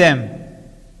freed them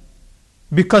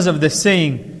because of the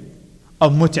saying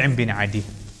of Mut'im bin Adi.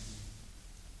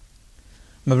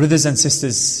 My brothers and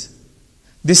sisters,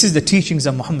 this is the teachings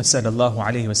of Muhammad sallallahu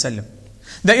alaihi wasallam.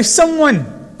 That if someone,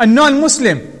 a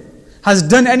non-Muslim, has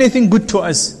done anything good to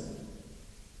us,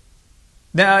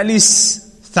 then at least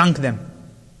thank them.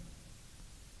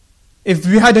 If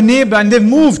we had a neighbor and they've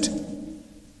moved,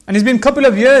 and it's been a couple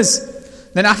of years,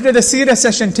 then after the Seerah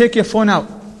session, take your phone out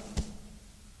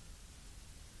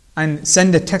and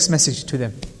send a text message to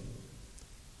them.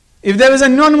 If there was a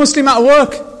non-Muslim at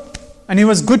work and he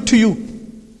was good to you,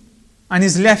 and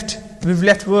we've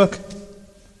left work,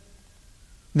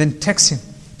 then text him.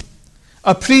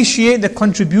 Appreciate the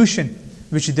contribution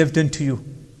which they've done to you.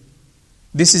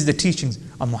 This is the teachings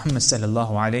of Muhammad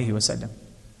sallallahu alaihi wasallam.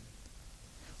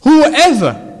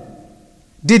 Whoever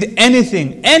did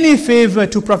anything, any favor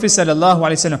to Prophet sallallahu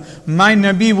alaihi wasallam, my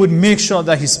Nabi would make sure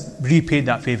that he's repaid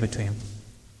that favor to him.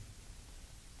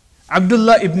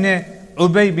 Abdullah ibn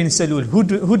Ubay bin Salul,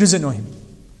 who doesn't know him?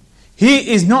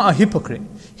 He is not a hypocrite.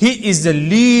 He is the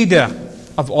leader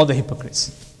of all the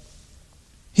hypocrites.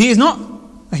 He is not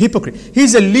a hypocrite. He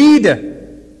is a leader.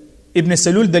 Ibn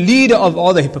Salul, the leader of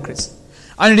all the hypocrites.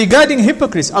 And regarding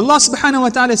hypocrites, Allah subhanahu wa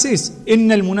ta'ala says,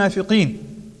 إِنَّ الْمُنَافِقِينَ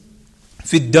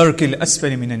فِي الدَّرْكِ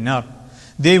الْأَسْفَلِ مِنَ النَّارِ.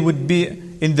 They would be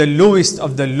in the lowest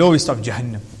of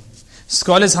Jahannam.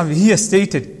 Scholars have here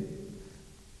stated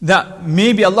that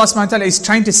maybe Allah subhanahu wa ta'ala is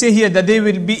trying to say here that they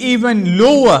will be even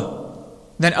lower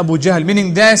than Abu Jahl,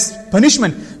 meaning their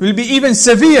punishment will be even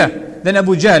severe than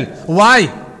Abu Jahl. Why?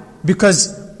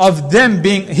 Because of them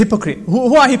being hypocrite.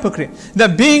 Who are hypocrite?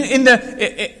 That being in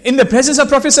the presence of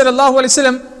Prophet sallallahu alaihi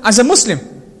wasallam as a Muslim,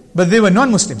 but they were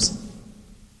non-Muslims.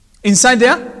 Inside they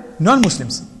are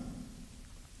non-Muslims.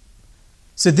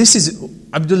 So this is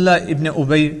Abdullah ibn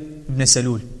Ubay ibn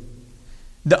Salul.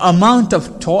 The amount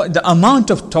of torture, the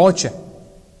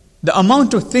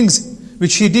amount of things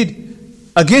which he did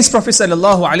against Prophet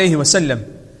sallallahu alaihi wasallam,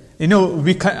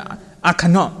 I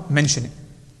cannot mention it.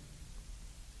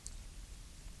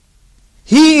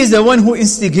 He is the one who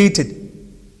instigated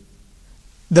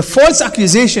the false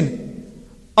accusation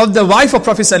of the wife of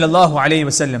Prophet sallallahu alaihi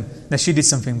wasallam that she did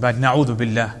something bad. Na'udhu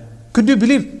billah. Could you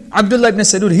believe? Abdullah ibn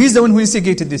Salul, he's the one who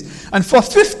instigated this. And for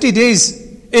 50 days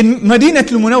in Madinah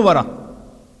al-Munawwara,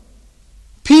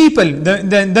 people,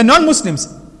 the non-Muslims,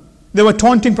 they were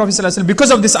taunting Prophet ﷺ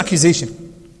because of this accusation.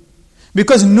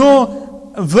 Because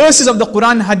no verses of the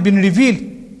Quran had been revealed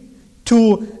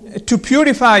to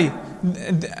purify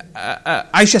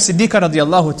Aisha Siddiqa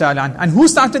radiallahu ta'ala. And who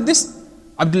started this?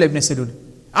 Abdullah ibn Salul.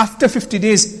 After 50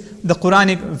 days, the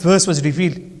Quranic verse was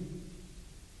revealed.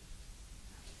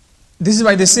 This is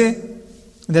why they say,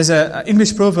 there's an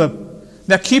English proverb,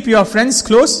 that keep your friends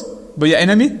close, but your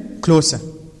enemy closer.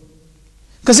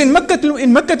 Because in Makkah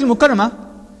al-Mukarramah,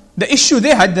 the issue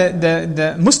they had,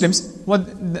 the Muslims, was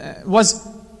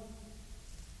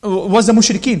the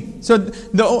mushrikeen. So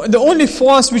the only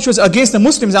force which was against the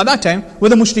Muslims at that time were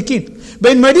the mushrikeen.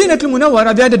 But in Madinah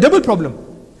al-Munawwara, they had a double problem.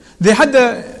 They had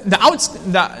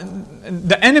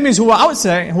the enemies who were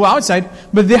outside,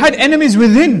 but they had enemies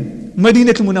within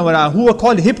Madinah al-Munawwara who were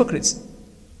called hypocrites.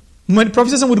 When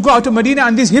Prophet would go out to Medina,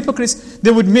 and these hypocrites,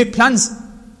 they would make plans.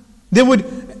 They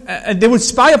would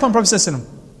spy upon Prophet.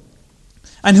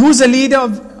 And who's the leader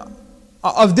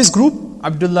of this group?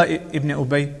 Abdullah ibn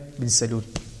Ubay bin Salul.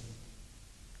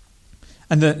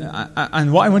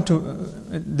 And what I want to,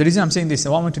 the reason I'm saying this,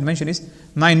 what I want to mention is,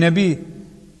 my Nabi,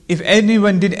 if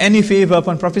anyone did any favor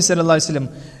upon Prophet sallallahu alaihi wasallam,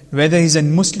 whether he's a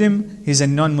Muslim, he's a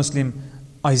non-Muslim,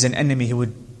 or he's an enemy, he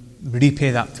would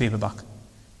repay that favor back.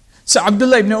 So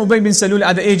Abdullah ibn Ubay bin Salul,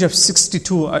 at the age of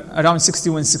 62, around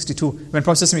 61, 62, when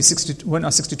Prophet is 61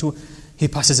 or 62, he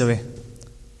passes away.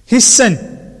 His son,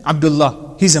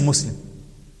 Abdullah, he's a Muslim.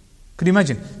 Could you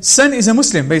imagine? Son is a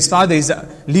Muslim, but his father is a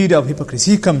leader of hypocrites.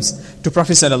 He comes to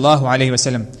Prophet sallallahu alaihi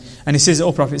wasallam and he says,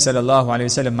 "Oh Prophet sallallahu alaihi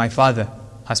wasallam, my father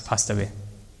has passed away."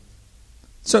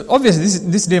 So obviously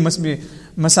this day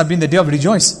must have been the day of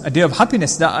rejoice, a day of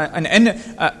happiness, that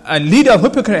a leader of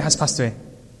hypocrite has passed away.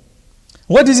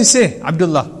 What does he say,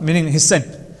 Abdullah, meaning his son?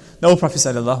 "Oh Prophet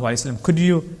sallallahu alaihi wasallam,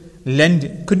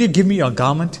 could you give me your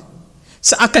garment?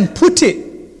 so I can put it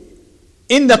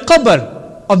in the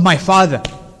qabr of my father.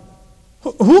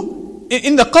 Who?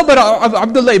 In the qabr of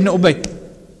Abdullah ibn Ubay.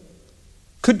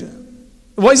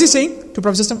 What is he saying to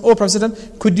Prophet? Oh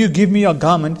Prophet, could you give me your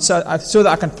garment so that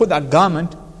I can put that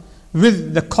garment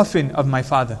with the coffin of my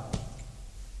father?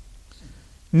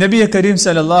 Nabi Kareem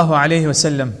sallallahu alayhi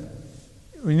wasallam,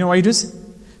 you know what he does?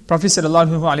 Prophet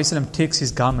sallallahu alayhi wasallam takes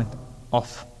his garment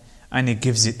off and he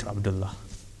gives it to Abdullah.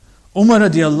 Umar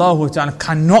radiallahu ta'ala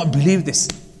cannot believe this.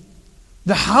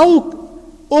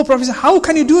 Oh Prophet, how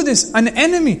can you do this? An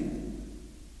enemy.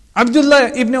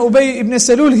 Abdullah ibn Ubay ibn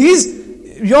Salul,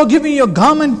 you're giving your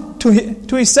garment to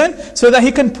his son so that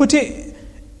he can put it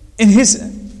in his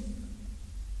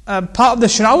part of the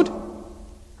shroud.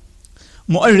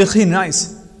 Mu'arrikhin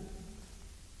writes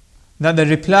that the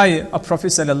reply of Prophet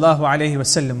sallallahu alaihi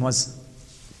wasallam was,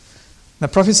 the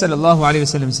Prophet sallallahu alaihi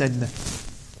wasallam said that,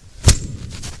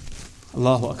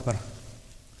 Allahu Akbar.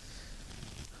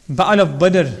 Battle of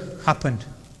Badr happened.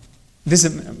 This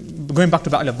is going back to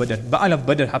Battle of Badr. Battle of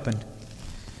Badr happened.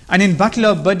 And in Battle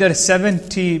of Badr,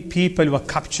 70 people were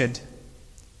captured.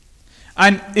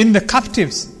 And in the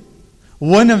captives,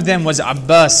 one of them was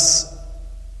Abbas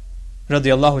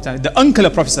radiallahu ta'ala, the uncle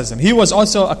of Prophet sallallahu alaihi wasallam. He was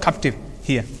also a captive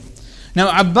here. Now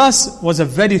Abbas was a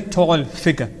very tall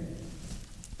figure.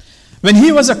 When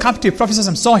he was a captive, Prophet sallallahu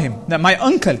alaihi wasallam saw him, that my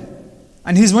uncle,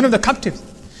 and he's one of the captives,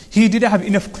 he didn't have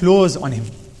enough clothes on him.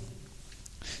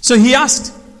 So he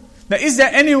asked, that is there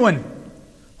anyone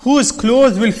whose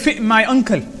clothes will fit my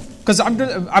uncle? Because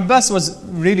Abbas was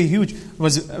really huge,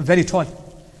 was very tall.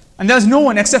 And there's no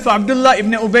one except for Abdullah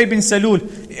ibn Ubay bin Salul.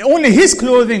 Only his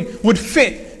clothing would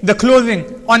fit the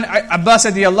clothing on Abbas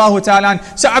radiallahu ta'ala.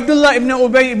 So Abdullah ibn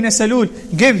Ubay ibn Salul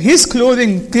gave his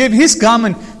clothing, gave his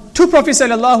garment to Prophet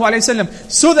sallallahu alaihi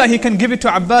wasallam so that he can give it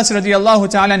to Abbas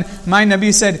radiallahu ta'ala. My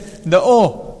Nabi said,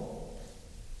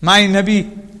 my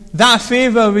Nabi, that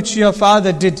favor which your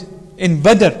father did in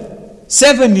Badr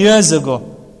 7 years ago,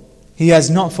 he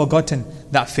has not forgotten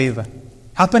that favor.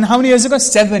 Happened how many years ago?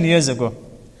 7 years ago.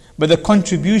 But the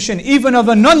contribution even of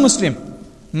a non-Muslim,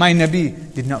 my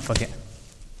Nabi did not forget.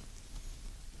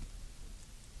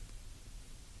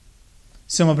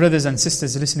 So my brothers and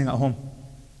sisters listening at home,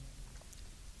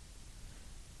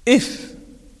 if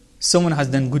someone has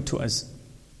done good to us,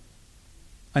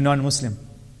 a non-Muslim,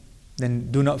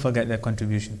 then do not forget their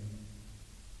contribution.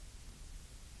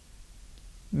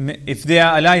 If they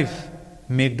are alive,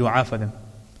 make dua for them.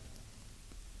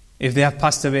 If they have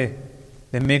passed away,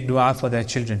 then make dua for their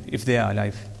children if they are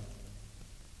alive.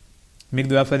 Make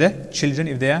dua for their children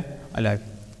if they are alive.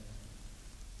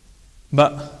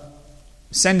 But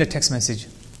send a text message.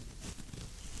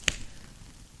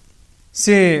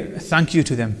 Say thank you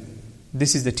to them.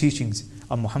 This is the teachings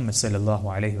of Muhammad sallallahu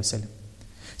alayhi wasallam.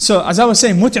 So as I was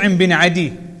saying, Mut'im bin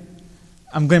Adi,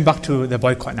 I'm going back to the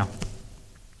boycott now.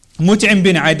 Mut'im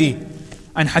bin Adi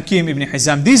and Hakim ibn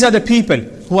Hizam, these are the people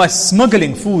who are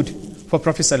smuggling food for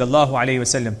Prophet sallallahu alayhi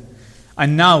wasallam.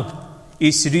 And now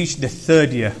it's reached the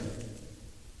 3rd year.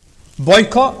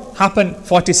 Boycott happened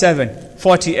 47,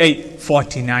 48,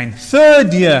 49.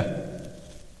 3rd year.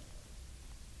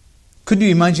 Could you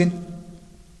imagine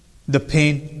the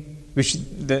pain which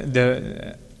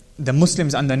the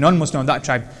Muslims and the non-Muslims of that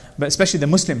tribe, but especially the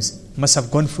Muslims, must have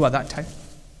gone through at that time?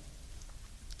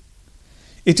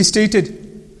 It is stated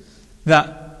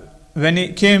that when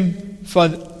it came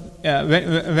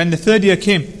when the 3rd year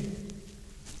came,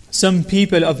 some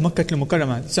people of Makkah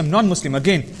al-Mukarramah, some non-Muslim,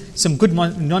 again, some good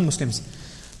non-Muslims,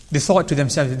 they thought to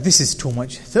themselves, this is too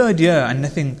much. 3rd year and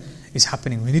nothing is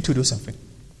happening. We need to do something.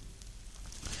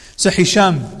 So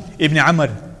Hisham ibn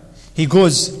Amr, he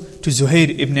goes to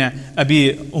Zuhair ibn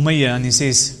Abi Umayyah and he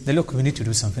says, look, we need to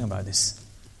do something about this.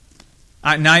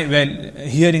 At night, we're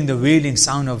hearing the wailing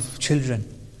sound of children.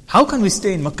 How can we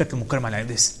stay in Makkah al-Mukarramah like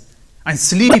this and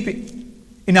sleep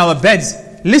in our beds,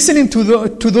 listening to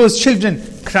those children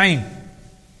crying?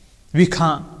 We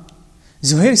can't.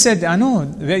 Zuhair said, I know,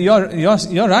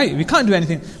 you're right, we can't do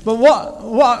anything. But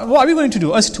what are we going to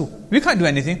do, us two? We can't do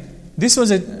anything. This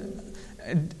was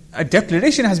a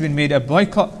declaration has been made, a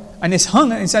boycott, and it's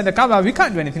hung inside the Kaaba. We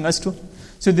can't do anything, us two.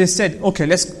 So they said, okay,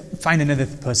 let's find another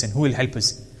person who will help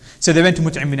us. So they went to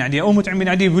Mut'im bin Adi. Oh, Mut'im bin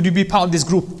Adi, would you be part of this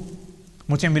group?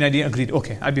 Mut'im bin Adi agreed,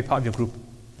 okay, I'll be part of your group.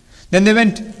 Then they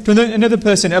went to another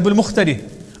person, Abu al-Mukhtari.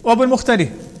 Oh, Abu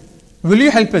al-Mukhtari, will you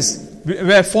help us?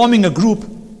 We're forming a group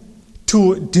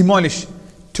to demolish,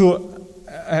 to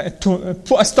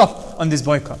put a stop on this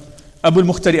boycott. Abu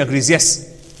al-Mukhtari agrees, yes.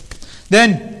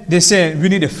 Then they say, we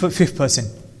need a 5th person.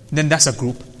 Then that's a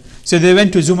group. So they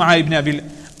went to Zum'a ibn Abi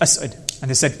al-As'ad and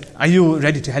they said, are you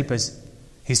ready to help us?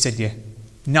 He said, yeah.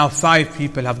 Now 5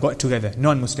 people have got together,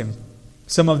 non-Muslims.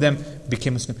 Some of them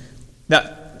became Muslim.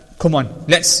 Come on,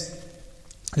 let's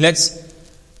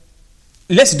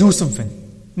do something.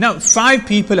 Now 5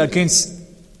 people against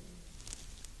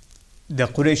the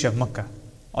Quraysh of Makkah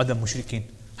or the Mushrikeen.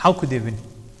 How could they win?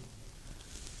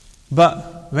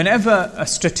 But whenever a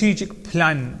strategic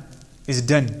plan is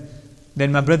done,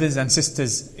 then my brothers and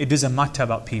sisters, it doesn't matter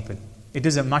about people. It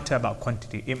doesn't matter about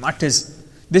quantity. It matters.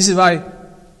 This is why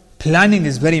planning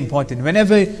is very important.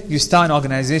 Whenever you start an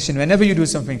organization, whenever you do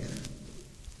something,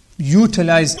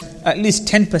 utilize at least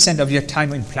 10% of your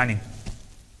time in planning.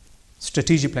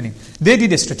 Strategic planning. They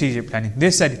did a strategic planning.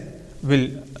 They said,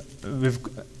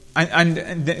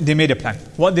 and they made a plan.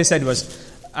 What they said was,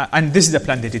 and this is the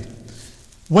plan they did.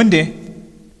 One day,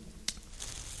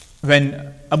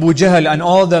 when Abu Jahl and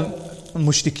all the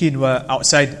mushrikeen were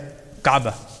outside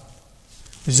Kaaba,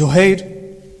 Zuhair,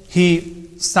 he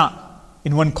sat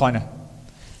in one corner.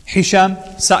 Hisham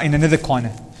sat in another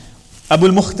corner. Abu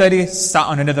al-Mukhtari sat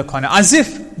on another corner, as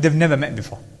if they've never met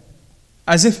before.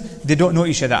 As if they don't know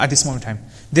each other at this moment in time.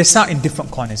 They sat in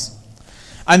different corners.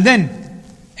 And then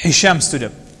Hisham stood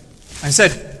up and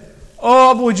said,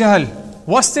 "Oh Abu Jahl,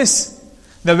 what's this?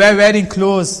 That we're wearing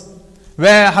clothes,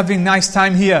 we're having nice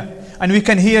time here, and we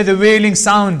can hear the wailing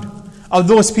sound of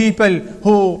those people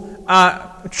who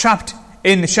are trapped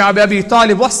in Sha'b Abi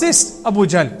Talib. What's this, Abu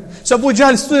Jahl?" So Abu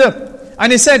Jahl stood up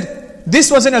and he said,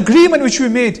 "This was an agreement which we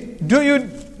made. Do you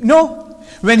know?"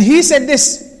 When he said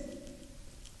this,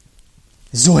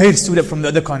 Zuhair stood up from the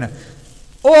other corner.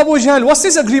 "Oh Abu Jahl, what's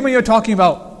this agreement you're talking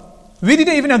about? We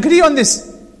didn't even agree on this."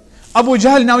 Abu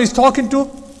Jahl now is talking to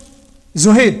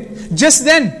Zuhair. Just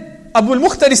then, Abu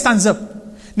al-Mukhtari stands up.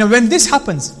 Now when this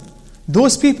happens,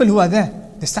 those people who are there,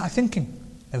 they start thinking,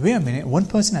 wait a minute, one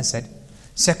person has said,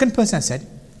 second person has said,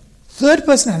 third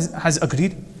person has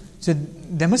agreed. So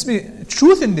there must be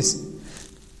truth in this.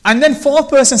 And then fourth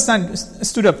person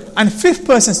stood up, and fifth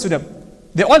person stood up.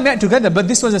 They all met together, but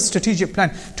this was a strategic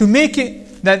plan to make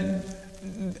it that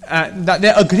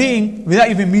they're agreeing without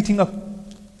even meeting up.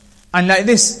 And like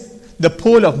this, the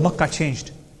pole of Makkah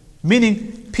changed.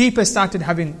 Meaning, people started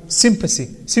having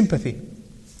sympathy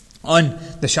on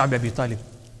the Sha'b Abi Talib,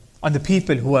 on the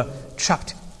people who were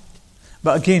trapped.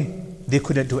 But again, they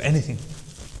couldn't do anything.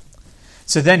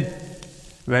 So then,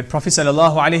 when Prophet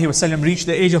ﷺ reached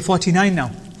the age of 49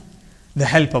 now, the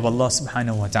help of Allah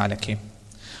subhanahu wa ta'ala came.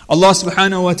 Allah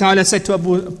subhanahu wa ta'ala said to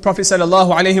Prophet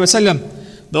ﷺ,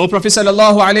 the Prophet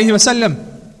ﷺ,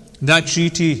 that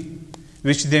treaty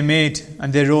which they made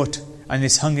and they wrote and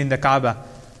is hung in the Kaaba,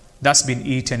 that's been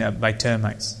eaten up by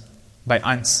termites, by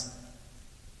ants.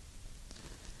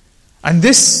 And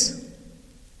this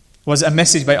was a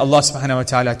message by Allah subhanahu wa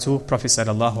ta'ala to Prophet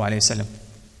sallallahu alayhi wasallam.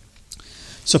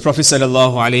 So Prophet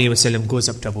sallallahu alayhi wasallam goes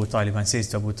up to Abu Talib and says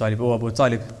to Abu Talib, "Oh Abu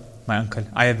Talib, my uncle,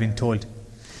 I have been told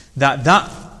that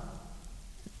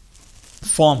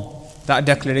form, that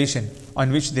declaration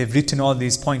on which they've written all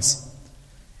these points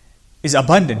is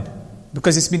abandoned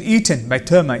because it's been eaten by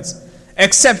termites,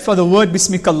 except for the word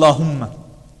Bismikallahumma.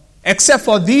 Except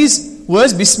for these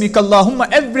words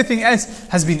Bismikallahumma, everything else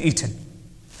has been eaten."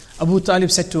 Abu Talib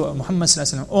said to Muhammad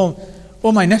sallallahu alaihi wasallam,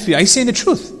 "Oh my nephew, are you saying the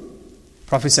truth?"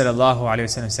 Prophet sallallahu alaihi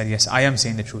wasallam said, "Yes, I am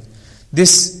saying the truth.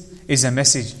 This is a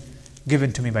message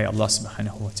given to me by Allah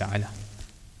subhanahu wa ta'ala."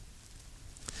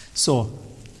 So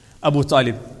Abu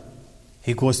Talib,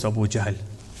 he goes to Abu Jahl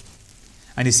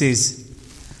and he says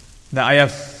that I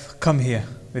have come here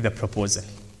with a proposal.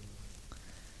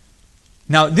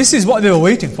 Now this is what they were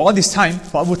waiting for all this time,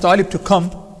 for Abu Talib to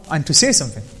come and to say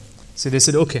something. So they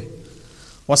said, "Okay,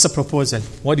 what's the proposal?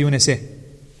 What do you want to say?"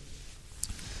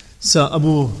 So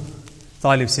Abu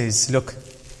Talib says, "Look,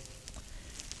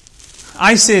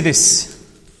 I say this,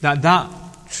 that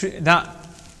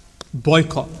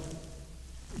boycott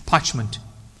parchment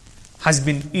has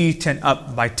been eaten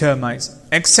up by termites,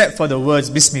 except for the words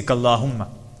Bismikallahumma.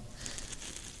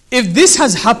 If this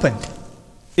has happened,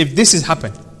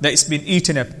 that it's been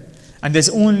eaten up, and there's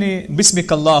only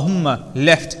Bismikallahumma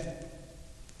left,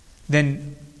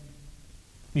 then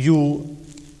you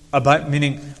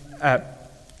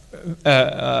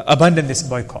abandon this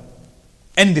boycott,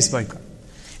 end this boycott.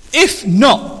 If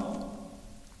not,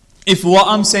 if what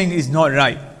I'm saying is not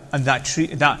right, and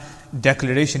that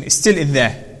declaration is still in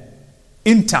there,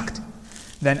 intact,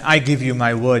 then I give you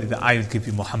my word that I will give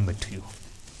you Muhammad to you."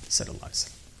 Sallallahu Alaihi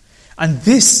Wasallam. And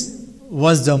this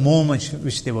was the moment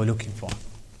which they were looking for.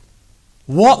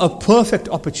 What a perfect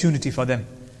opportunity for them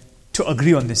to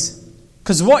agree on this.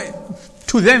 Because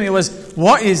to them it was,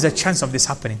 what is the chance of this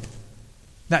happening?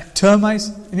 That termites,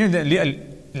 the little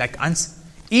like ants,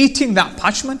 eating that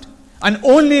parchment, And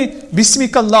only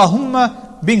Bismika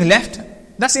Allahumma being left,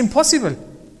 that's impossible.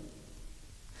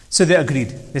 So they agreed.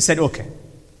 They said, okay.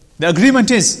 The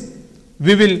agreement is,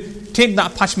 we will take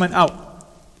that parchment out.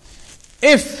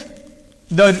 If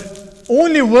the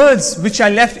only words which are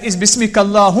left is Bismika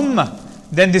Allahumma,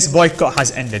 then this boycott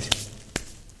has ended.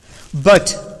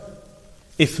 But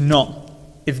if not,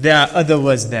 if there are other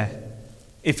words there,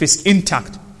 if it's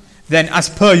intact, then as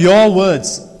per your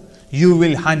words, you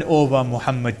will hand over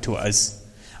Muhammad to us.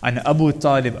 And Abu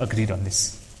Talib agreed on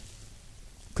this.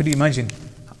 Could you imagine?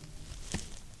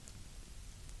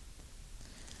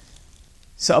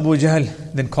 So Abu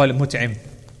Jahl then called Mut'im,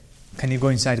 can you go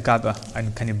inside Kaaba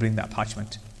and can you bring that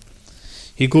parchment?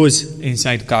 He goes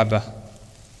inside Kaaba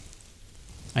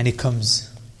and he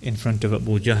comes in front of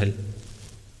Abu Jahl.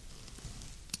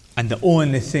 And the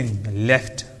only thing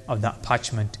left of that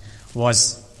parchment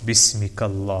was Bismika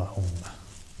Allahumma.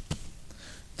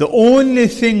 The only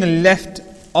thing left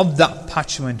of that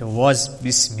parchment was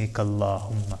Bismika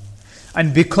Allahumma.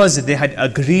 And because they had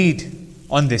agreed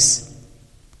on this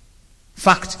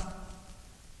fact,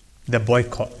 the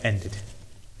boycott ended.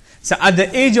 So at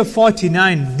the age of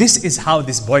 49, this is how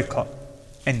this boycott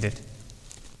ended.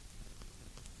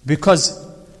 Because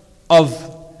of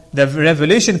the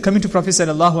revelation coming to Prophet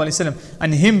ﷺ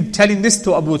and him telling this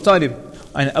to Abu Talib,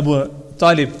 and Abu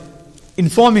Talib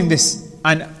informing this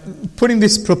and putting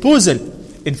this proposal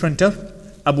in front of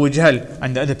Abu Jahl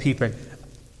and the other people,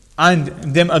 and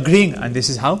them agreeing, and this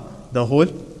is how the whole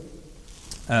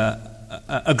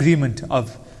agreement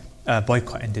of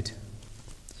boycott ended.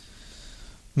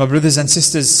 My brothers and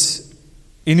sisters,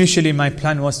 initially my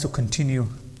plan was to continue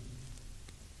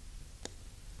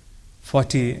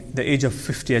the age of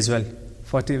 50 as well.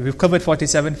 We've covered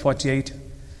 47, 48,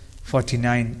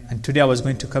 49, and today I was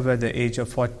going to cover the age of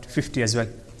 50 as well.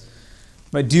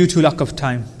 But due to lack of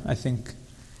time, I think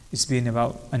it's been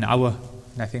about an hour,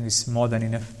 and I think it's more than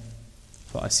enough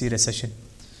for a Seerah session.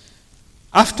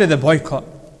 After the boycott,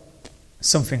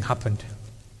 something happened.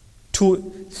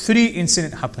 3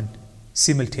 incidents happened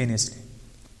simultaneously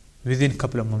within a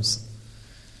couple of months.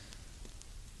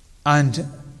 And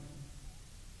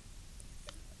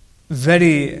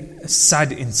very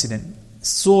sad incident.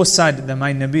 So sad that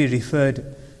my Nabi referred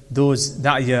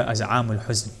that year as Amul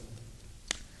Huzn.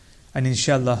 And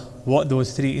inshallah, what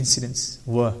those 3 incidents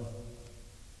were,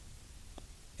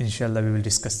 inshallah, we will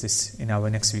discuss this in our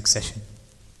next week's session.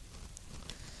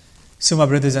 So my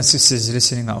brothers and sisters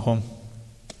listening at home,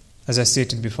 as I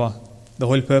stated before, the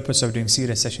whole purpose of doing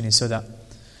Seerah session is so that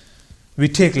we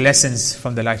take lessons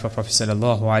from the life of Prophet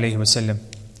sallallahu alaihi wasallam.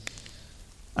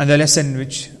 And the lesson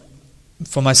which,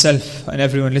 for myself and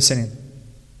everyone listening,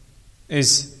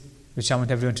 which I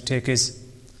want everyone to take, is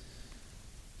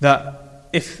that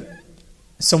if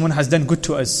someone has done good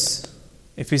to us,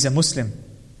 if he's a Muslim,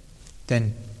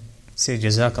 then say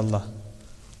Jazakallah.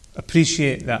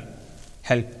 Appreciate that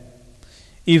help.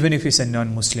 Even if it's a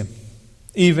non-Muslim,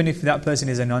 even if that person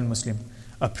is a non-Muslim,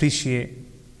 appreciate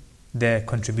their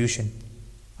contribution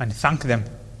and thank them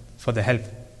for the help.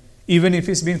 Even if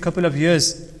it's been a couple of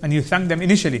years and you thank them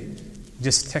initially,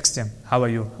 just text them, how are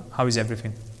you? How is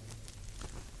everything?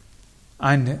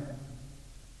 And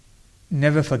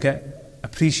never forget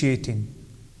appreciating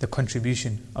the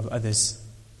contribution of others.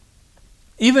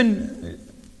 Even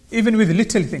with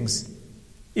little things.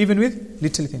 Even with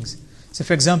little things. So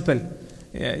for example,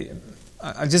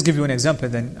 I'll just give you an example,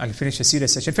 then I'll finish the Seerah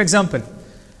session. For example,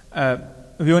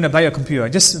 we want to buy a computer.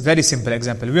 Just very simple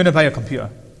example. We want to buy a computer.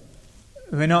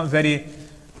 We're not very...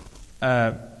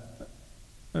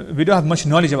 we don't have much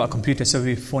knowledge about computers, so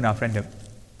we phone our friend up.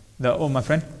 Oh, my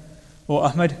friend,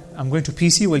 Ahmed, I'm going to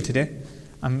PC World today,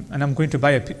 and I'm going to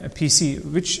buy a PC.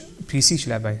 Which PC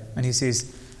should I buy? And he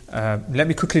says, let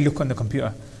me quickly look on the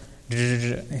computer.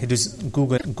 He does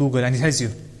Google, and he tells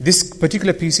you, this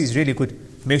particular PC is really good.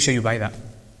 Make sure you buy that.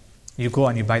 You go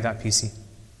and you buy that PC.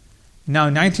 Now,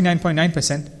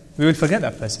 99.9%, we will forget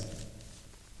that person.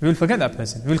 We will forget that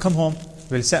person. We will come home,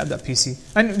 we will set up that PC.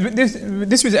 And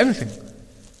this was everything.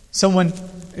 Someone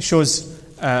shows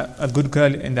a good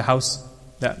girl in the house,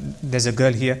 that there's a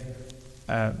girl here,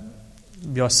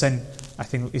 your son, I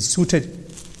think, is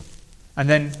suited. And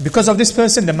then, because of this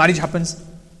person, the marriage happens.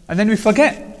 And then we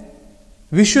forget.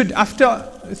 We should, after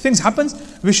things happen,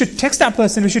 we should text that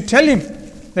person, we should tell him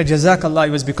that Jazakallah,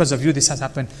 it was because of you this has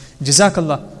happened.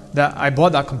 Jazakallah, that I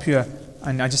bought that computer,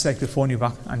 and I just like to phone you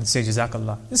back and say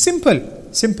Jazakallah. It's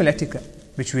simple etiquette,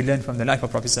 which we learn from the life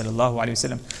of Prophet sallallahu alaihi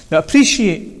wasallam. That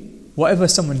appreciate whatever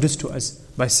someone does to us.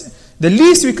 The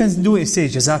least we can do is say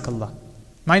Jazakallah.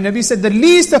 My Nabi said the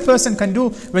least a person can do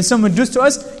when someone does to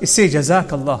us is say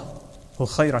Jazakallah hu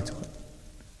khairatuhu.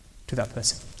 to that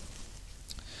person.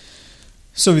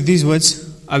 So with these words,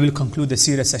 I will conclude the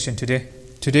Seerah session today.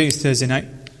 Today is Thursday night,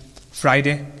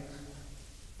 Friday.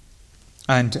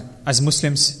 And as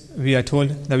Muslims, we are told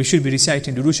that we should be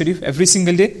reciting Durood Sharif every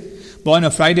single day. But on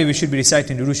a Friday, we should be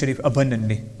reciting Durood Sharif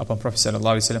abundantly upon Prophet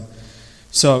sallallahu alaihi wasallam.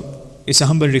 So it's a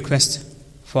humble request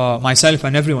for myself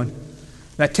and everyone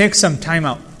that take some time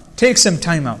out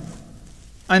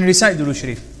and recite Durood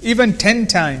Sharif. Even 10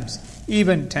 times,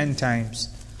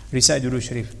 recite Durood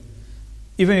Sharif.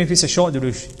 Even if it's a short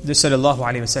Durood sallallahu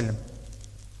alaihi wasallam,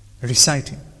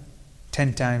 reciting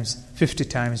 10 times, 50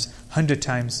 times, 100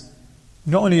 times.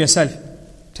 Not only yourself,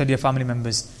 tell your family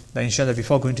members that inshallah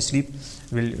before going to sleep,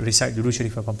 we'll recite Durood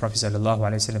Sharif upon Prophet sallallahu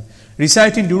alaihi wasallam.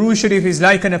 Reciting Durood Sharif is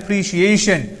like an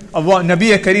appreciation of what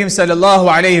Nabi Kareem sallallahu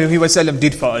alaihi wasallam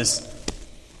did for us.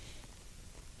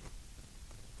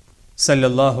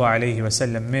 Sallallahu alaihi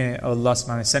wasallam. May Allah subhanahu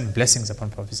wa ta'ala send blessings upon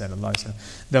Prophet sallallahu alaihi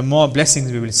wasallam. The more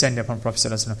blessings we will send upon Prophet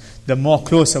sallallahu alaihi wasallam, the more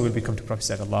closer we'll become to Prophet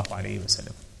sallallahu alaihi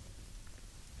wasallam.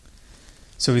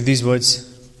 So with these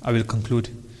words, I will conclude.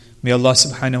 May Allah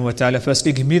subhanahu wa ta'ala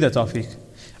firstly give me the tawfiq,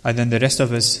 and then the rest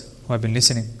of us who have been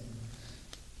listening,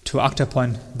 to act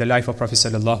upon the life of Prophet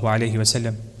sallallahu alaihi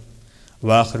wasallam.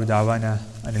 Wa akhiru da'wana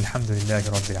and alhamdulillahi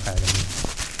rabbil alamin.